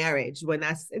a marriage, when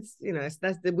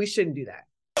we shouldn't do that.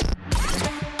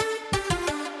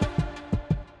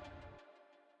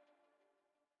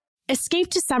 Escape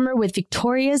to summer with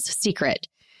Victoria's Secret.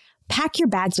 Pack your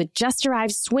bags with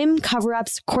just-arrived swim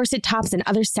cover-ups, corset tops, and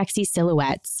other sexy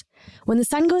silhouettes. When the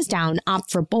sun goes down, opt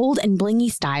for bold and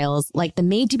blingy styles like the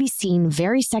made-to-be-seen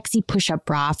Very Sexy push-up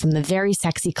bra from the Very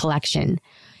Sexy collection.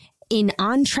 in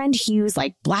on-trend hues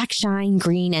like black shine,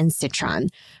 green, and citron.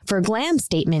 For a glam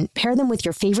statement, pair them with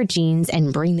your favorite jeans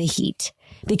and bring the heat.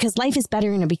 Because life is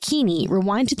better in a bikini,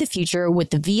 rewind to the future with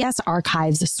the VS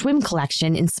Archives swim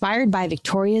collection inspired by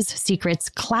Victoria's Secret's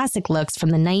classic looks from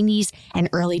the 90s and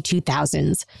early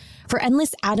 2000s. For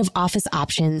endless out-of-office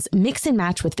options, mix and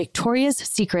match with Victoria's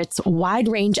Secret's wide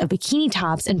range of bikini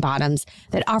tops and bottoms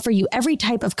that offer you every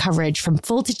type of coverage from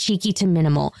full to cheeky to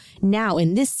minimal, now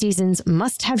in this season's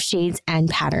must-have shades and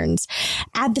patterns.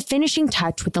 Add the finishing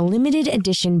touch with the limited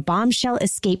edition Bombshell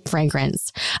Escape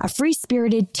fragrance, a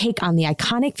free-spirited take on the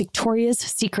iconic Victoria's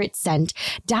Secret scent.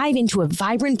 Dive into a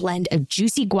vibrant blend of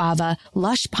juicy guava,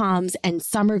 lush palms, and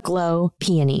summer glow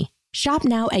peony. Shop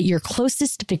now at your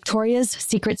closest Victoria's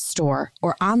Secret store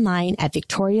or online at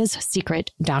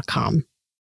victoriassecret.com.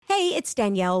 Hey, it's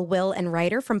Danielle, Will, and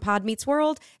Ryder from Pod Meets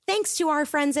World. Thanks to our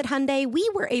friends at Hyundai, we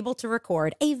were able to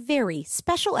record a very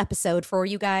special episode for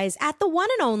you guys at the one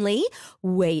and only,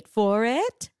 wait for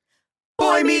it,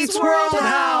 Boy Meets World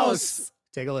House.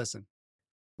 Take a listen.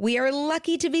 We are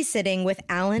lucky to be sitting with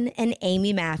Alan and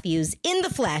Amy Matthews in the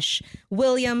flesh,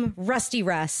 William, Rusty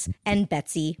Russ, and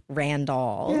Betsy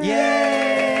Randall.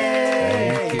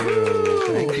 Thank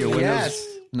you. Thank you. Yes.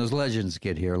 When those legends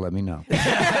get here, let me know.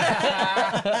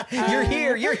 You're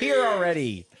here. You're here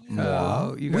already.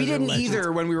 No, you guys We are didn't legends.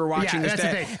 either when we were watching this. That's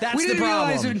the thing. That's we the didn't problem.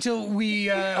 realize it until we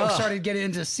started getting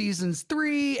into seasons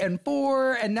 3 and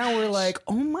 4, and now we're like,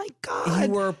 oh my god,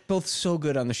 You were both so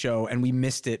good on the show, and we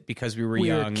missed it because we were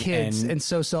young kids and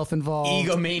so self-involved,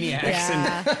 egomaniacs,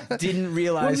 and didn't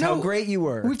realize how great you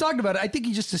were. We've talked about it. I think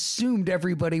you just assumed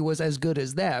everybody was as good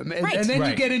as them, and then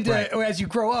you get into as you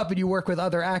grow up and you work with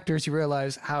other actors, you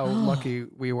realize how lucky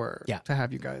we were to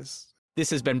have you guys.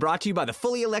 This has been brought to you by the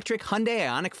fully electric Hyundai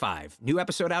Ioniq 5. New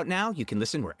episode out now. You can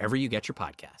listen wherever you get your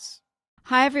podcasts.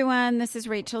 Hi, everyone. This is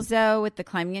Rachel Zoe with the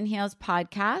Climbing in Heels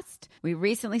podcast. We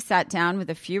recently sat down with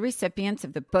a few recipients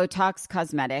of the Botox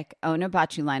Cosmetic,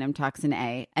 Onabotulinum Toxin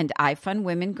A, and iFund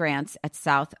Women grants at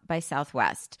South by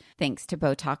Southwest, thanks to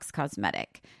Botox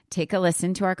Cosmetic. Take a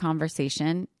listen to our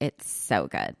conversation. It's so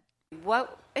good.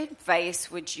 What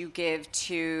advice would you give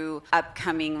to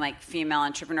upcoming female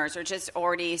entrepreneurs or just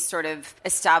already sort of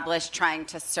established trying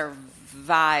to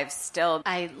survive still?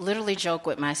 I literally joke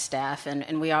with my staff,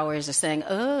 and we always are saying,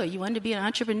 oh, you want to be an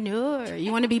entrepreneur?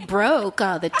 You want to be broke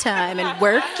all the time and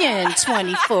working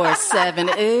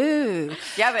 24/7? Ooh.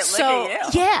 Yeah, but look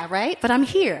at you. Yeah, right? But I'm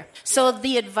here. So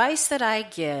the advice that I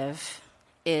give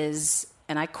is,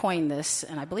 and I coined this,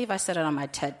 and I believe I said it on my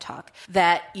TED Talk,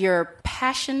 that your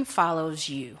passion follows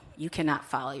you. You cannot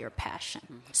follow your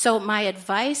passion. So my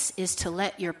advice is to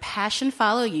let your passion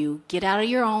follow you, get out of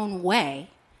your own way,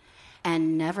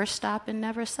 and never stop and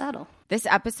never settle. This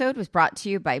episode was brought to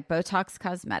you by Botox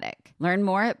Cosmetic. Learn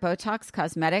more at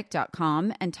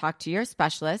BotoxCosmetic.com and talk to your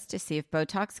specialist to see if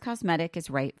Botox Cosmetic is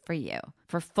right for you.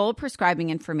 For full prescribing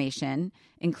information,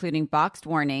 including boxed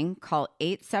warning, call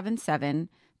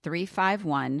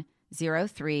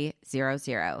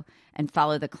 877-351-0300 and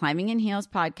follow the Climbing in Heels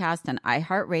podcast on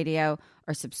iHeartRadio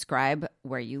or subscribe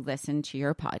where you listen to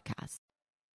your podcast.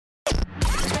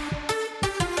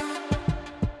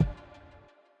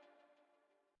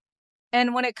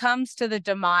 And when it comes to the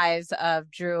demise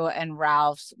of Drew and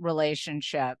Ralph's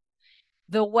relationship,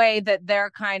 the way that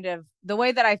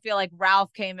I feel like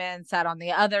Ralph came in, sat on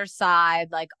the other side,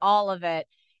 all of it,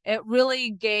 it really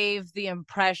gave the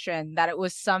impression that it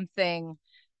was something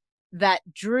that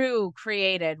Drew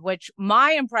created, which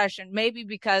my impression, maybe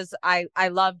because I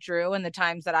love Drew and the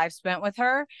times that I've spent with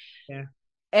her,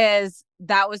 is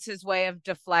that was his way of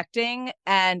deflecting.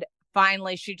 And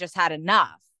finally, she just had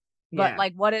enough. But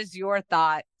what is your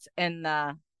thought in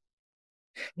the...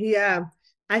 Yeah,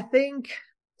 I think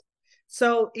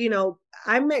so.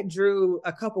 I met Drew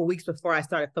a couple weeks before I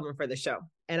started filming for the show,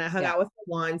 and I hung out with her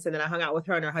once, and then I hung out with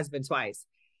her and her husband twice.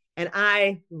 And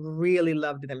I really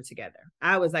loved them together.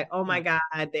 I was like, oh my God,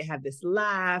 they have this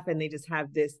laugh and they just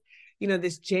have this,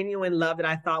 this genuine love that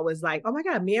I thought was like, oh my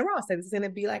God, me and Ross, this is going to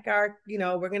be like our,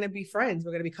 we're going to be friends.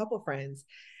 We're going to be couple friends.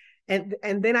 And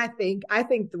then I think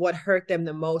what hurt them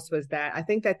the most was that I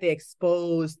think that they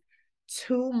exposed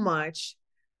too much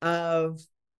of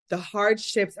the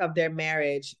hardships of their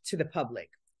marriage to the public.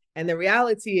 And the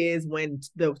reality is when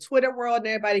the Twitter world and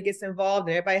everybody gets involved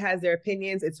and everybody has their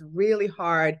opinions, it's really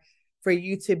hard for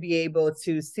you to be able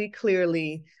to see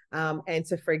clearly and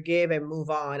to forgive and move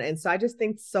on. And so I just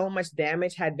think so much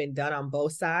damage had been done on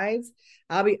both sides.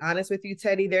 I'll be honest with you,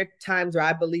 Teddy. There are times where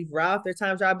I believe Ralph. There are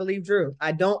times where I believe Drew.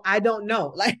 I don't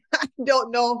know. I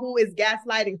don't know who is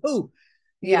gaslighting who.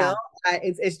 You know,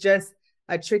 it's just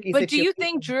a tricky situation. But do you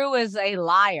think Drew is a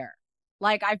liar?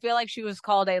 Like, I feel like she was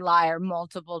called a liar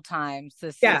multiple times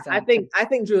this Yeah, season. I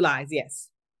think Drew lies. Yes.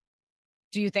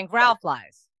 Do you think Ralph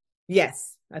lies?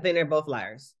 Yes, I think they're both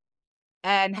liars.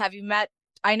 And have you met?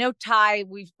 I know Ty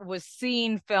was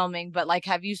seen filming, but like,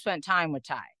 have you spent time with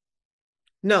Ty?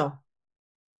 No.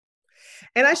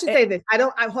 And I should say this.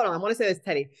 Hold on. I want to say this,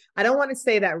 Teddy. I don't want to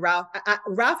say that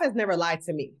Ralph has never lied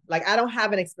to me. Like, I don't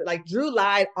have an experience. Like, Drew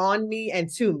lied on me and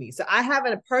to me. So I have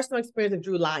a personal experience of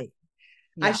Drew lying.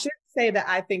 Yeah. I shouldn't say that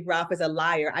I think Ralph is a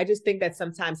liar. I just think that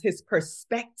sometimes his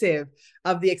perspective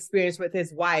of the experience with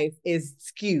his wife is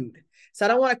skewed. So I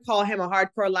don't want to call him a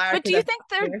hardcore liar. But do you think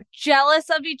they're jealous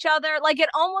of each other? Like, it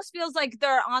almost feels like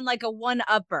they're on like a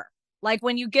one-upper. Like,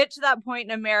 when you get to that point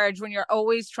in a marriage when you're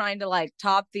always trying to like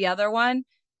top the other one,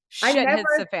 shit hits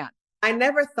the fan. I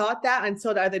never thought that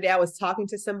until the other day. I was talking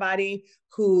to somebody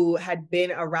who had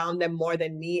been around them more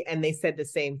than me, and they said the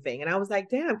same thing. And I was like,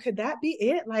 damn, could that be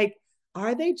it? Like,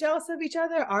 are they jealous of each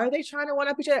other? Are they trying to one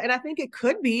up each other? And I think it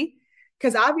could be,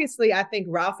 because obviously I think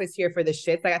Ralph is here for the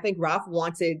shit. Like, I think Ralph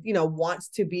wants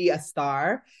to be a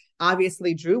star.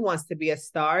 Obviously Drew wants to be a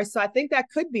star. So I think that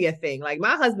could be a thing. Like,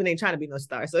 my husband ain't trying to be no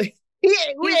star. So he's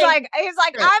like,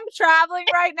 I'm traveling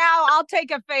right now. I'll take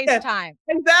a FaceTime.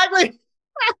 Yeah, exactly.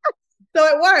 So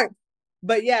it worked.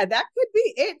 But yeah, that could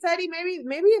be it, Teddy. Maybe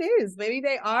it is. Maybe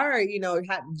they are,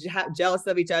 jealous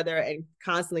of each other and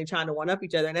constantly trying to one up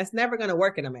each other. And that's never going to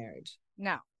work in a marriage.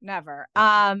 No, never.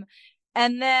 And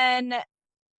then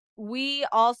we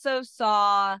also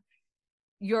saw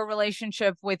your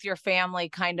relationship with your family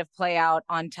kind of play out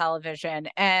on television.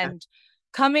 And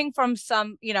coming from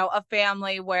a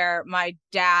family where my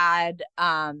dad,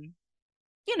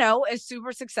 is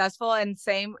super successful, and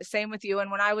same with you.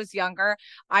 And when I was younger,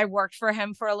 I worked for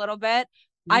him for a little bit.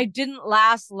 I didn't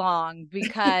last long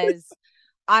because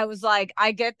I was like,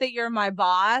 I get that you're my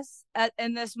boss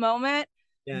in this moment,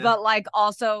 but like,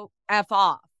 also F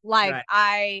off. Like,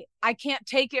 right. I can't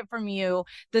take it from you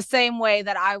the same way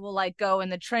that I will like go in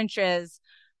the trenches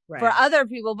for other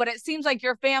people. But it seems like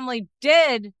your family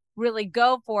did really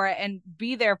go for it and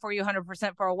be there for you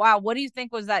 100% for a while. What do you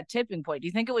think was that tipping point? Do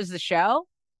you think it was the show?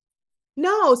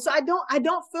 No, so I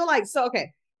don't feel like, so,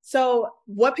 okay. So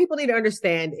what people need to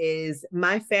understand is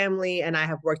my family and I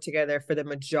have worked together for the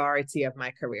majority of my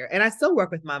career. And I still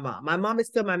work with my mom. My mom is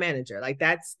still my manager. Like,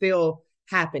 that's still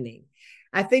happening.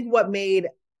 I think what made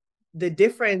the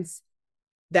difference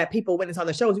that people witnessed on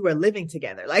the show is we were living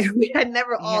together. Like, we had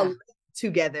never all lived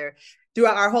together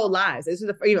throughout our whole lives. This was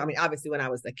obviously when I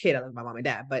was a kid, I lived with my mom and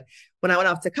dad, but when I went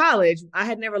off to college, I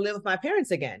had never lived with my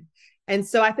parents again. And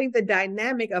so I think the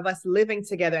dynamic of us living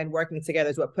together and working together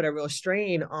is what put a real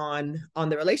strain on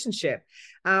the relationship.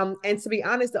 And to be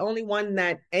honest, the only one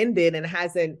that ended and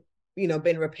hasn't,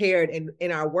 been repaired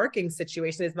in our working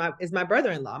situation is my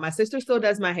brother-in-law. My sister still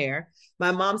does my hair.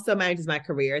 My mom still manages my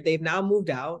career. They've now moved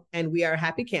out and we are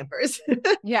happy campers.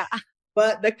 Yeah.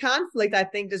 But the conflict, I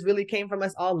think, just really came from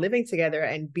us all living together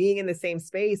and being in the same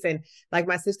space. And like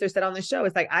my sister said on the show,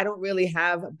 it's like, I don't really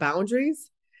have boundaries,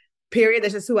 period.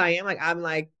 That's just who I am. Like, I'm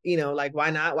like, like, why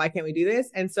not? Why can't we do this?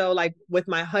 And so like with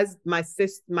my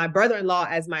my brother-in-law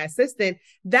as my assistant,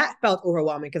 that felt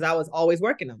overwhelming because I was always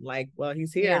working him. Like, well,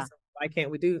 he's here. Yeah. So why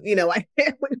can't we do, why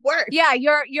can't we work? Yeah.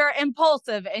 You're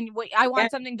impulsive and I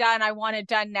want something done. I want it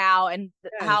done now. And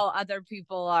how other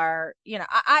people are,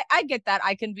 I get that.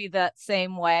 I can be the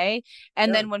same way.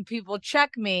 And then when people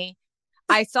check me,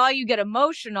 I saw you get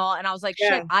emotional and I was like,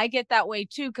 shit, I get that way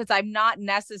too. Cause I'm not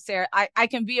necessary. I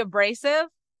can be abrasive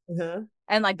and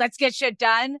like, let's get shit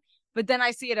done. But then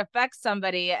I see it affect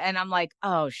somebody and I'm like,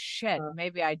 oh shit,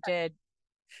 maybe I did.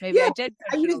 Maybe I did.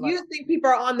 You think people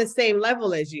are on the same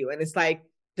level as you. And it's like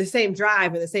the same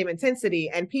drive and the same intensity.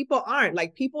 And people aren't.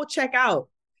 Like, people check out.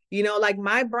 Like,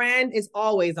 my brand is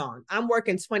always on. I'm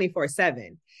working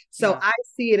 24/7. So I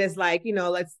see it as like,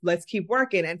 let's keep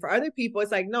working. And for other people,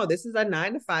 it's like, no, this is a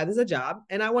 9 to 5, this is a job.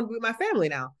 And I want to be with my family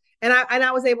now. And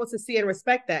I was able to see and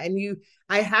respect that. And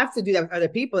I have to do that with other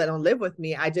people that don't live with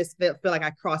me. I just feel like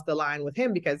I crossed the line with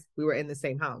him because we were in the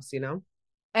same house,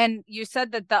 And you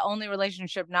said that the only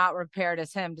relationship not repaired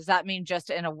is him. Does that mean just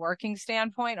in a working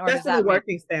standpoint, or just from the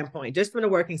working standpoint? Just from the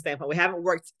working standpoint, we haven't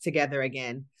worked together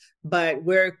again, but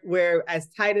we're as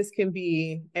tight as can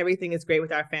be. Everything is great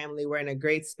with our family. We're in a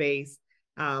great space.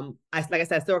 Like I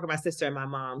said, I still work with my sister and my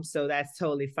mom, so that's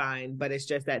totally fine. But it's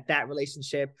just that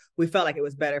relationship, we felt like it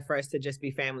was better for us to just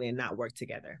be family and not work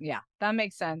together. Yeah, that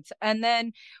makes sense. And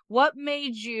then, what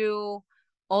made you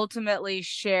ultimately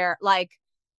share? Like,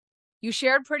 you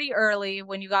shared pretty early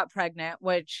when you got pregnant,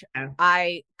 which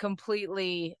I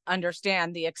completely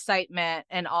understand the excitement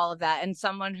and all of that. And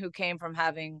someone who came from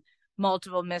having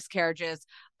multiple miscarriages.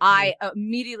 I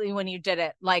immediately, when you did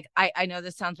it, like, I know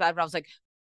this sounds bad, but I was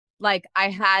like, I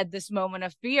had this moment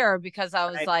of fear because I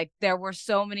was like, there were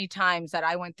so many times that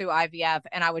I went through IVF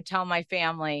and I would tell my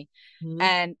family,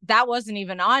 and that wasn't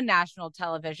even on national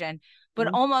television, but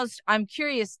almost, I'm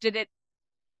curious, did it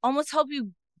almost help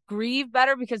you grieve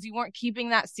better because you weren't keeping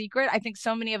that secret? I think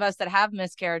so many of us that have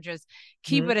miscarriages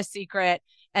keep it a secret,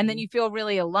 and then you feel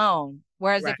really alone.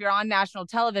 Whereas if you're on national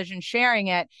television sharing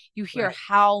it, you hear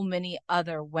how many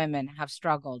other women have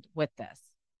struggled with this.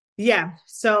 Yeah.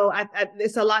 So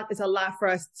it's a lot for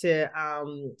us to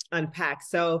unpack.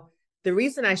 So the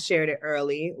reason I shared it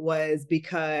early was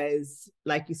because,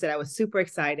 like you said, I was super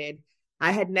excited.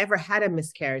 I had never had a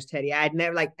miscarriage, Teddy. I had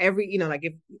never, like,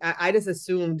 if I just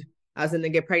assumed I was going to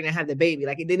get pregnant and have the baby.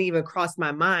 Like, it didn't even cross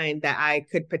my mind that I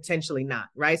could potentially not.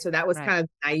 Right. So that was kind of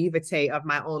naivete of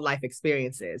my own life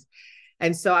experiences.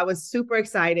 And so I was super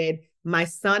excited. My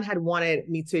son had wanted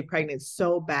me to be pregnant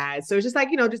so bad. So it's just like,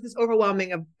 just this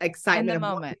overwhelming of excitement. In the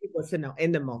moment. People to know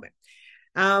in the moment.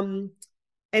 And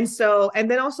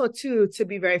then also too, to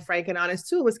be very frank and honest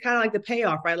too, it was kind of like the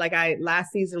payoff, right? Like,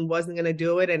 last season wasn't going to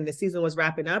do it and the season was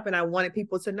wrapping up and I wanted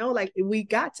people to know, like, we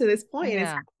got to this point and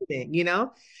it's happening,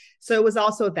 So it was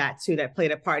also that too, that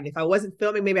played a part. And if I wasn't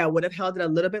filming, maybe I would have held it a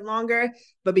little bit longer,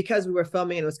 but because we were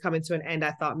filming and it was coming to an end,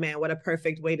 I thought, man, what a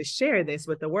perfect way to share this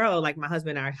with the world. Like, my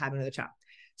husband and I are having another child.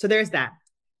 So there's that.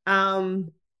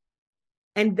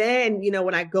 And then,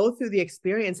 when I go through the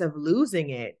experience of losing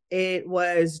it, it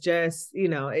was just,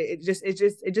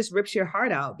 it just rips your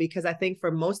heart out, because I think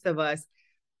for most of us,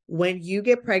 when you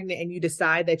get pregnant and you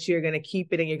decide that you're going to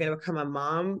keep it and you're going to become a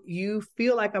mom, you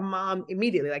feel like a mom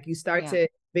immediately. Like, you start to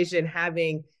vision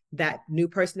having that new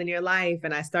person in your life.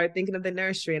 And I started thinking of the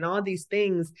nursery and all these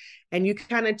things, and you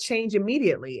kind of change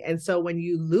immediately. And so when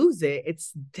you lose it,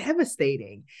 it's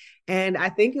devastating. And I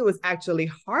think it was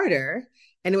actually harder.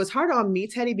 And it was hard on me,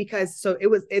 Teddy, because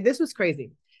this was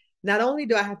crazy. Not only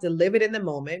do I have to live it in the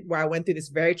moment where I went through this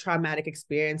very traumatic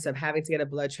experience of having to get a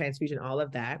blood transfusion, all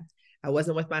of that. I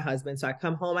wasn't with my husband. So I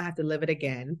come home, I have to live it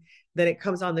again. Then it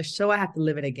comes on the show, I have to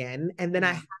live it again. And then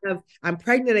I'm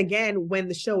pregnant again when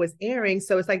the show is airing.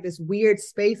 So it's like this weird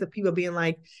space of people being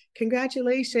like,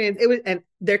 congratulations. And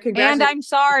they're congratulating. And I'm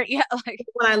sorry. Yeah. Like,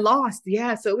 when I lost.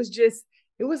 Yeah. So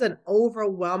it was an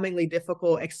overwhelmingly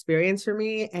difficult experience for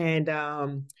me. And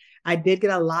I did get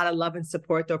a lot of love and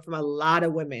support, though, from a lot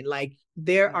of women. Like,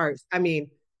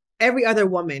 every other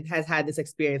woman has had this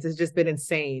experience. It's just been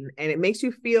insane. And it makes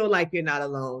you feel like you're not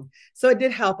alone. So it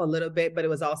did help a little bit, but it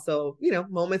was also,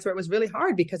 moments where it was really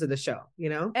hard because of the show,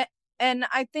 And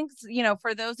I think,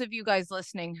 for those of you guys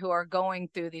listening who are going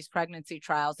through these pregnancy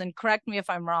trials, and correct me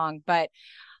if I'm wrong, but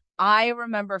I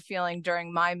remember feeling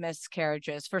during my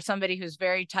miscarriages, for somebody who's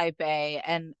very type A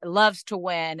and loves to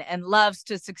win and loves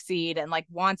to succeed and like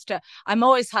I'm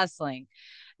always hustling.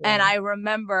 Yeah. And I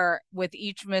remember with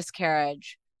each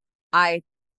miscarriage, I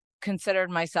considered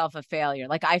myself a failure.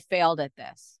 Like, I failed at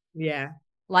this. Yeah.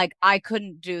 Like, I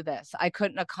couldn't do this. I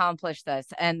couldn't accomplish this.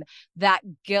 And that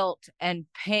guilt and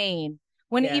pain,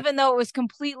 even though it was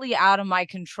completely out of my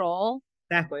control.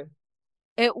 Exactly.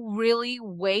 It really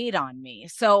weighed on me.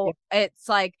 So it's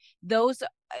like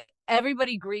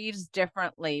everybody grieves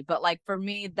differently. But like, for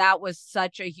me, that was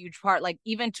such a huge part, like,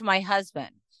 even to my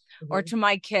husband or to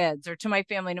my kids or to my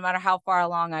family, no matter how far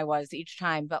along I was each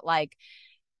time. But like,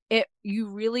 you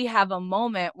really have a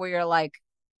moment where you're like,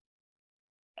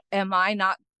 am I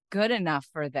not good enough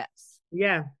for this?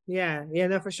 Yeah.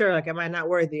 No, for sure. Like, am I not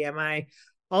worthy? Am I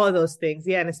all of those things?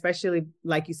 Yeah. And especially,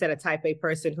 like you said, a type A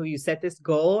person who you set this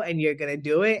goal and you're going to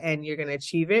do it and you're going to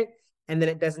achieve it, and then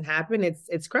it doesn't happen.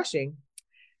 It's crushing.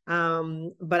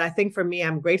 But I think for me,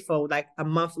 I'm grateful. Like, a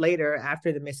month later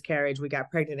after the miscarriage, we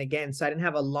got pregnant again. So I didn't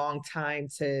have a long time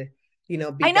to,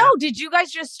 I know. Did you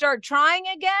guys just start trying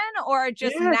again, or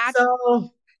just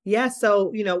natural?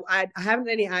 So, I haven't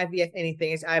done any IVF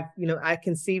anything. I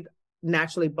conceived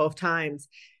naturally both times.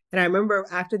 And I remember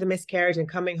after the miscarriage and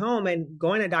coming home and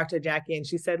going to Dr. Jackie, and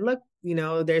she said, look,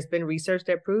 there's been research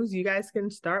that proves you guys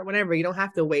can start whenever. You don't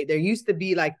have to wait. There used to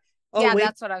be like, wait,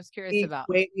 that's what I was curious about.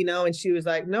 Wait, and she was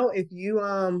like, no, if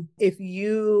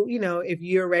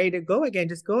you're ready to go again,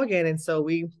 just go again. And so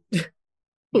we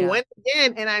went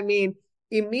again. And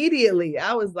immediately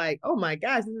I was like, oh my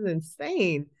gosh, this is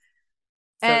insane.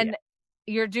 So,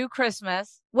 you're due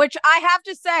Christmas, which I have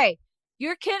to say,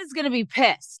 your kid is going to be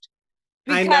pissed,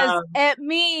 because it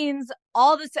means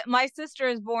all this. My sister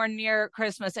is born near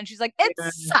Christmas, and she's like, it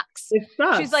sucks. It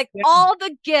sucks. She's like, all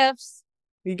the gifts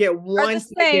you get one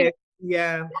gift.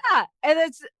 Yeah.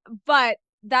 And but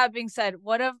that being said,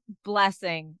 what a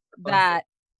blessing that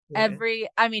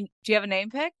I mean, do you have a name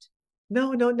picked?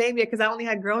 No name yet, because I only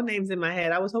had girl names in my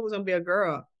head. I was hoping it was going to be a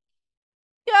girl.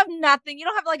 You have nothing. You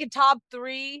don't have like a top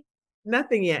 3?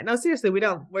 Nothing yet. No, seriously, we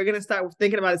don't. We're going to start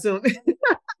thinking about it soon.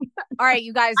 All right,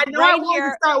 you guys. I know I wanted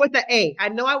to start with the A. I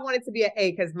know I want it to be an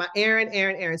A because my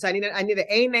Aaron. So I need an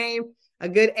A name, a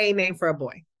good A name for a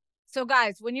boy. So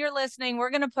guys, when you're listening,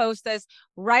 we're going to post this.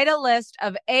 Write a list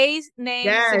of A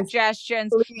name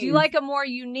suggestions. Please. Do you like a more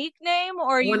unique name,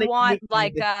 or you want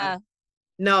like a...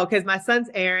 No, because my son's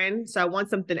Aaron, so I want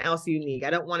something else unique. I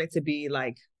don't want it to be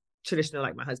like traditional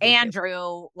like my husband.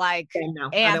 Andrew, like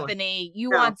Anthony.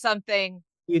 You want something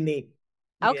unique.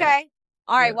 Okay. Yeah.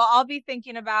 All right. Yeah. Well, I'll be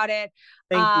thinking about it.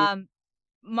 Thank you.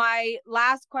 My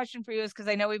last question for you is, because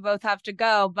I know we both have to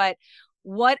go, but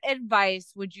what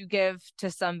advice would you give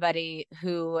to somebody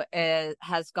who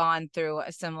has gone through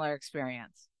a similar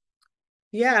experience?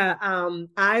 Yeah,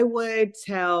 I would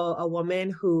tell a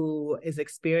woman who is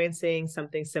experiencing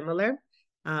something similar,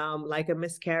 like a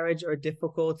miscarriage or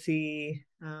difficulty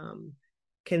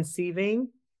conceiving,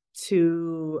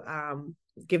 to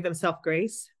give themselves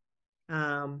grace.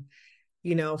 Find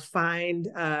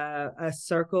a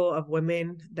circle of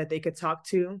women that they could talk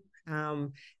to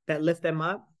that lift them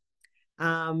up.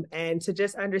 And to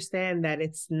just understand that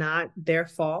it's not their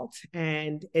fault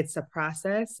and it's a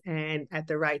process, and at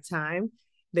the right time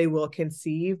they will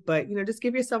conceive. But, just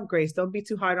give yourself grace. Don't be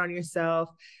too hard on yourself.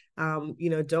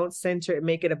 Don't center it,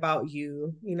 make it about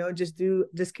you.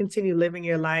 Just continue living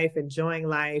your life, enjoying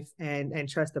life, and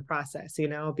trust the process,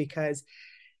 because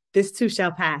this too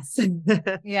shall pass.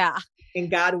 Yeah. And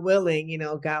God willing,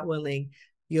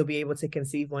 you'll be able to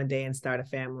conceive one day and start a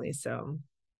family. So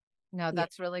no,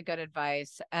 that's really good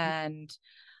advice. And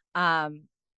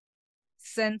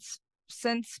since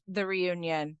the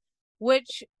reunion,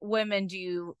 which women do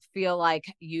you feel like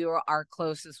you are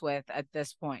closest with at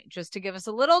this point? Just to give us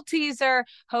a little teaser,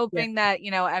 hoping that,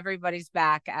 everybody's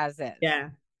back as is. Yeah.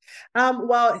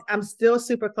 Well, I'm still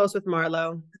super close with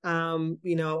Marlo.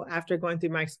 After going through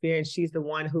my experience, she's the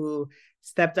one who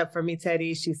stepped up for me,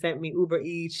 Teddy. She sent me Uber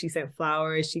Eats. She sent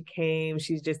flowers. She came.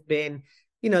 She's just been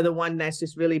the one that's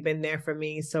just really been there for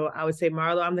me. So I would say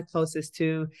Marlo, I'm the closest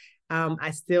to.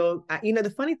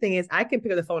 The funny thing is I can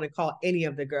pick up the phone and call any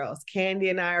of the girls. Candy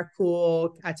and I are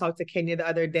cool. I talked to Kenya the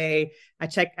other day. I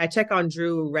check on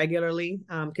Drew regularly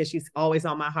because she's always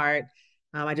on my heart.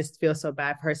 I just feel so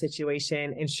bad for her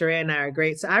situation. And Sheree and I are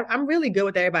great. So I'm really good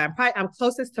with everybody. I'm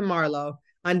closest to Marlo,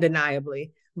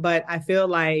 undeniably. But I feel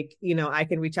like, I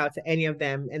can reach out to any of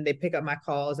them and they pick up my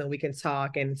calls and we can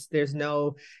talk, and there's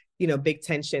no big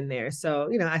tension there. So,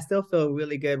 I still feel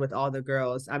really good with all the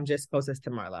girls. I'm just closest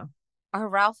to Marlo. Are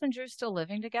Ralph and Drew still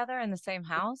living together in the same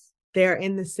house? They're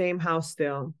in the same house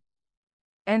still.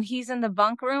 And he's in the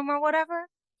bunk room or whatever?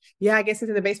 Yeah, I guess he's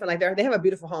in the basement. Like they have a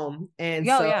beautiful home. And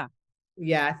yeah,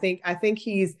 I think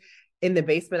he's in the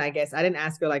basement, I guess. I didn't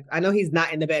ask her, like, I know he's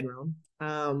not in the bedroom.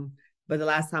 But the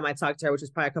last time I talked to her, which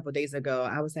was probably a couple of days ago,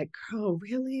 I was like, girl,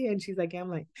 really? And she's like, yeah. I'm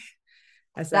like,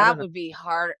 that would be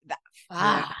hard.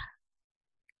 Oh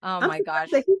my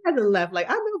gosh. Like, he hasn't left. Like,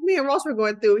 I know if me and Ross were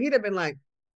going through, he'd have been like,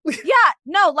 yeah,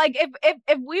 no, like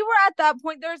if we were at that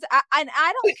point, and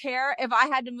I don't care if I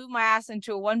had to move my ass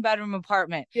into a 1-bedroom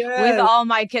apartment with all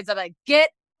my kids. I'm like,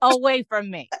 get away from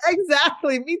me.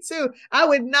 Exactly. Me too. I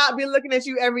would not be looking at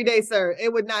you every day, sir.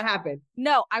 It would not happen.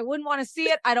 No, I wouldn't want to see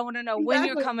it. I don't want to know when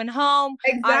you're coming home.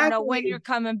 Exactly. I don't know when you're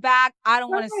coming back. I don't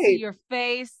want to see your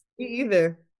face. Me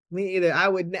either.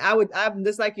 I'm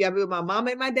just like you. I'd be with my mom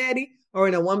and my daddy, or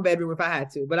in a 1-bedroom if I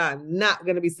had to, but I'm not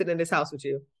going to be sitting in this house with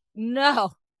you. No.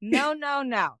 So,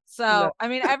 no. I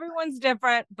mean, everyone's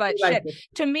different, but shit,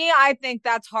 to me, I think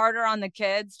that's harder on the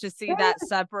kids to see that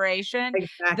separation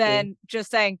than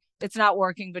just saying it's not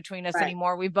working between us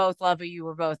anymore. We both love you.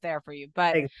 We're both there for you.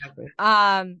 But,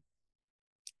 one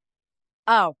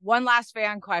last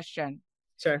fan question.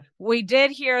 Sure. We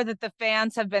did hear that the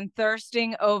fans have been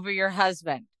thirsting over your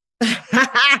husband.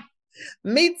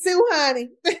 Me too,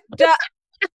 honey.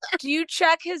 Do you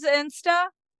check his Insta?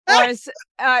 Or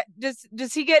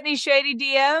does he get any shady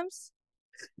DMs?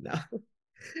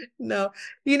 No.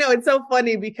 It's so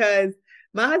funny because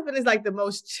my husband is like the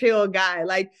most chill guy.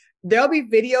 Like, there'll be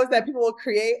videos that people will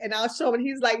create and I'll show him, and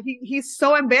he's like, he's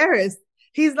so embarrassed.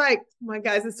 He's like, oh my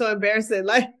God, it's so embarrassing.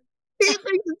 Like, he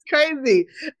thinks it's crazy.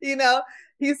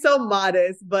 He's so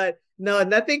modest, but no,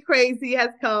 nothing crazy has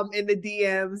come in the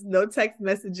DMs, no text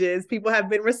messages. People have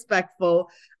been respectful.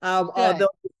 Although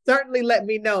certainly let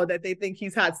me know that they think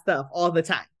he's hot stuff all the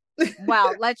time.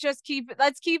 Well, let's keep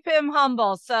him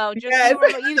humble. So just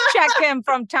you check him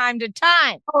from time to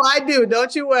time. Oh, I do.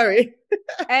 Don't you worry.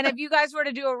 And if you guys were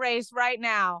to do a race right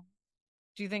now,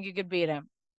 Do you think you could beat him?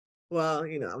 Well,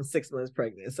 I'm 6 months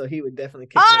pregnant, so he would definitely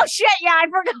kick me out. Shit! Yeah, I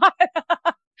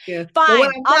forgot. Yeah, fine. But when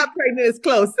I'm not pregnant, it's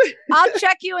close. I'll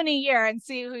check you in a year and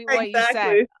see what you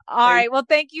say. All right. Well,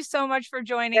 thank you so much for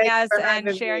joining us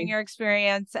and sharing your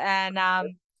experience. And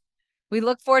we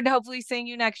look forward to hopefully seeing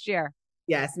you next year.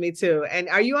 Yes, me too. And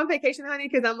are you on vacation, honey?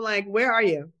 Because I'm like, where are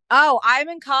you? Oh, I'm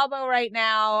in Cabo right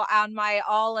now on my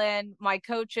all-in. My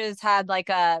coaches had like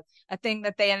a thing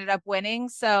that they ended up winning.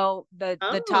 So the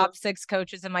top 6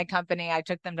 coaches in my company, I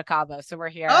took them to Cabo. So we're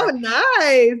here. Oh,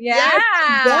 nice. Yeah.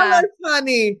 Yes, jealous,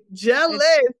 honey. Jealous.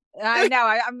 I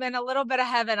know. I'm in a little bit of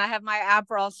heaven. I have my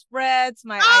Aperol spritz,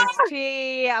 my iced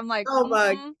tea. I'm like, oh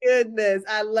my goodness.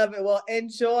 I love it. Well,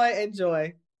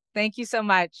 enjoy. Thank you so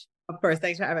much. Of course.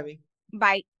 Thanks for having me.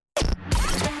 Bye.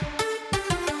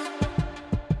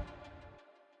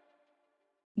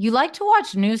 You like to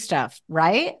watch new stuff,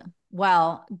 right?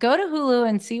 Well, go to Hulu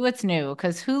and see what's new,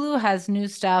 because Hulu has new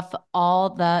stuff all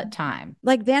the time.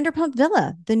 Like Vanderpump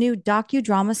Villa, the new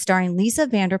docudrama starring Lisa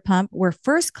Vanderpump, where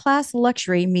first-class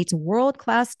luxury meets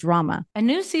world-class drama. A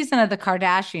new season of The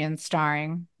Kardashians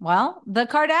starring, well, the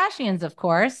Kardashians, of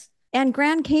course. And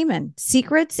Grand Cayman,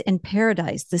 Secrets in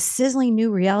Paradise, the sizzling new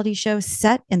reality show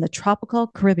set in the tropical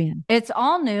Caribbean. It's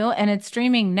all new and it's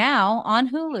streaming now on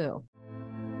Hulu.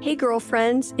 Hey,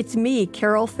 girlfriends, it's me,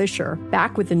 Carol Fisher,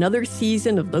 back with another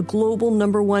season of the global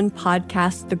 #1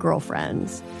 podcast, The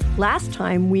Girlfriends. Last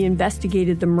time, we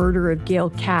investigated the murder of Gail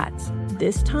Katz.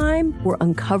 This time, we're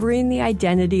uncovering the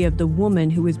identity of the woman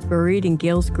who was buried in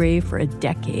Gail's grave for a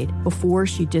decade before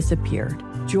she disappeared.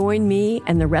 Join me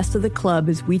and the rest of the club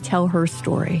as we tell her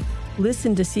story.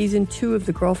 Listen to Season 2 of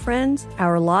The Girlfriends,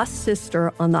 Our Lost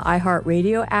Sister on the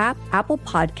iHeartRadio app, Apple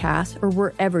Podcasts, or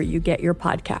wherever you get your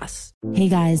podcasts. Hey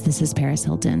guys, this is Paris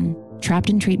Hilton.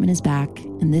 Trapped in Treatment is back,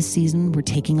 and this season we're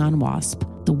taking on WASP,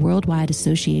 the Worldwide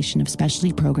Association of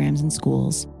Specialty Programs in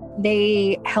Schools.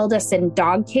 They held us in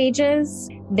dog cages.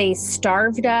 They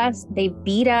starved us. They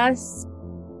beat us.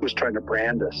 Was trying to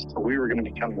brand us. So we were going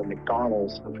to become the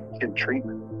McDonald's of kid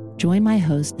treatment. Join my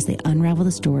hosts as they unravel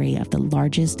the story of the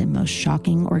largest and most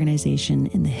shocking organization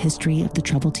in the history of the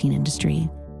troubled teen industry.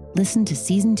 Listen to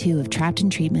Season 2 of Trapped in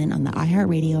Treatment on the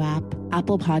iHeartRadio app,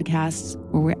 Apple Podcasts,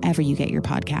 or wherever you get your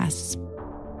podcasts.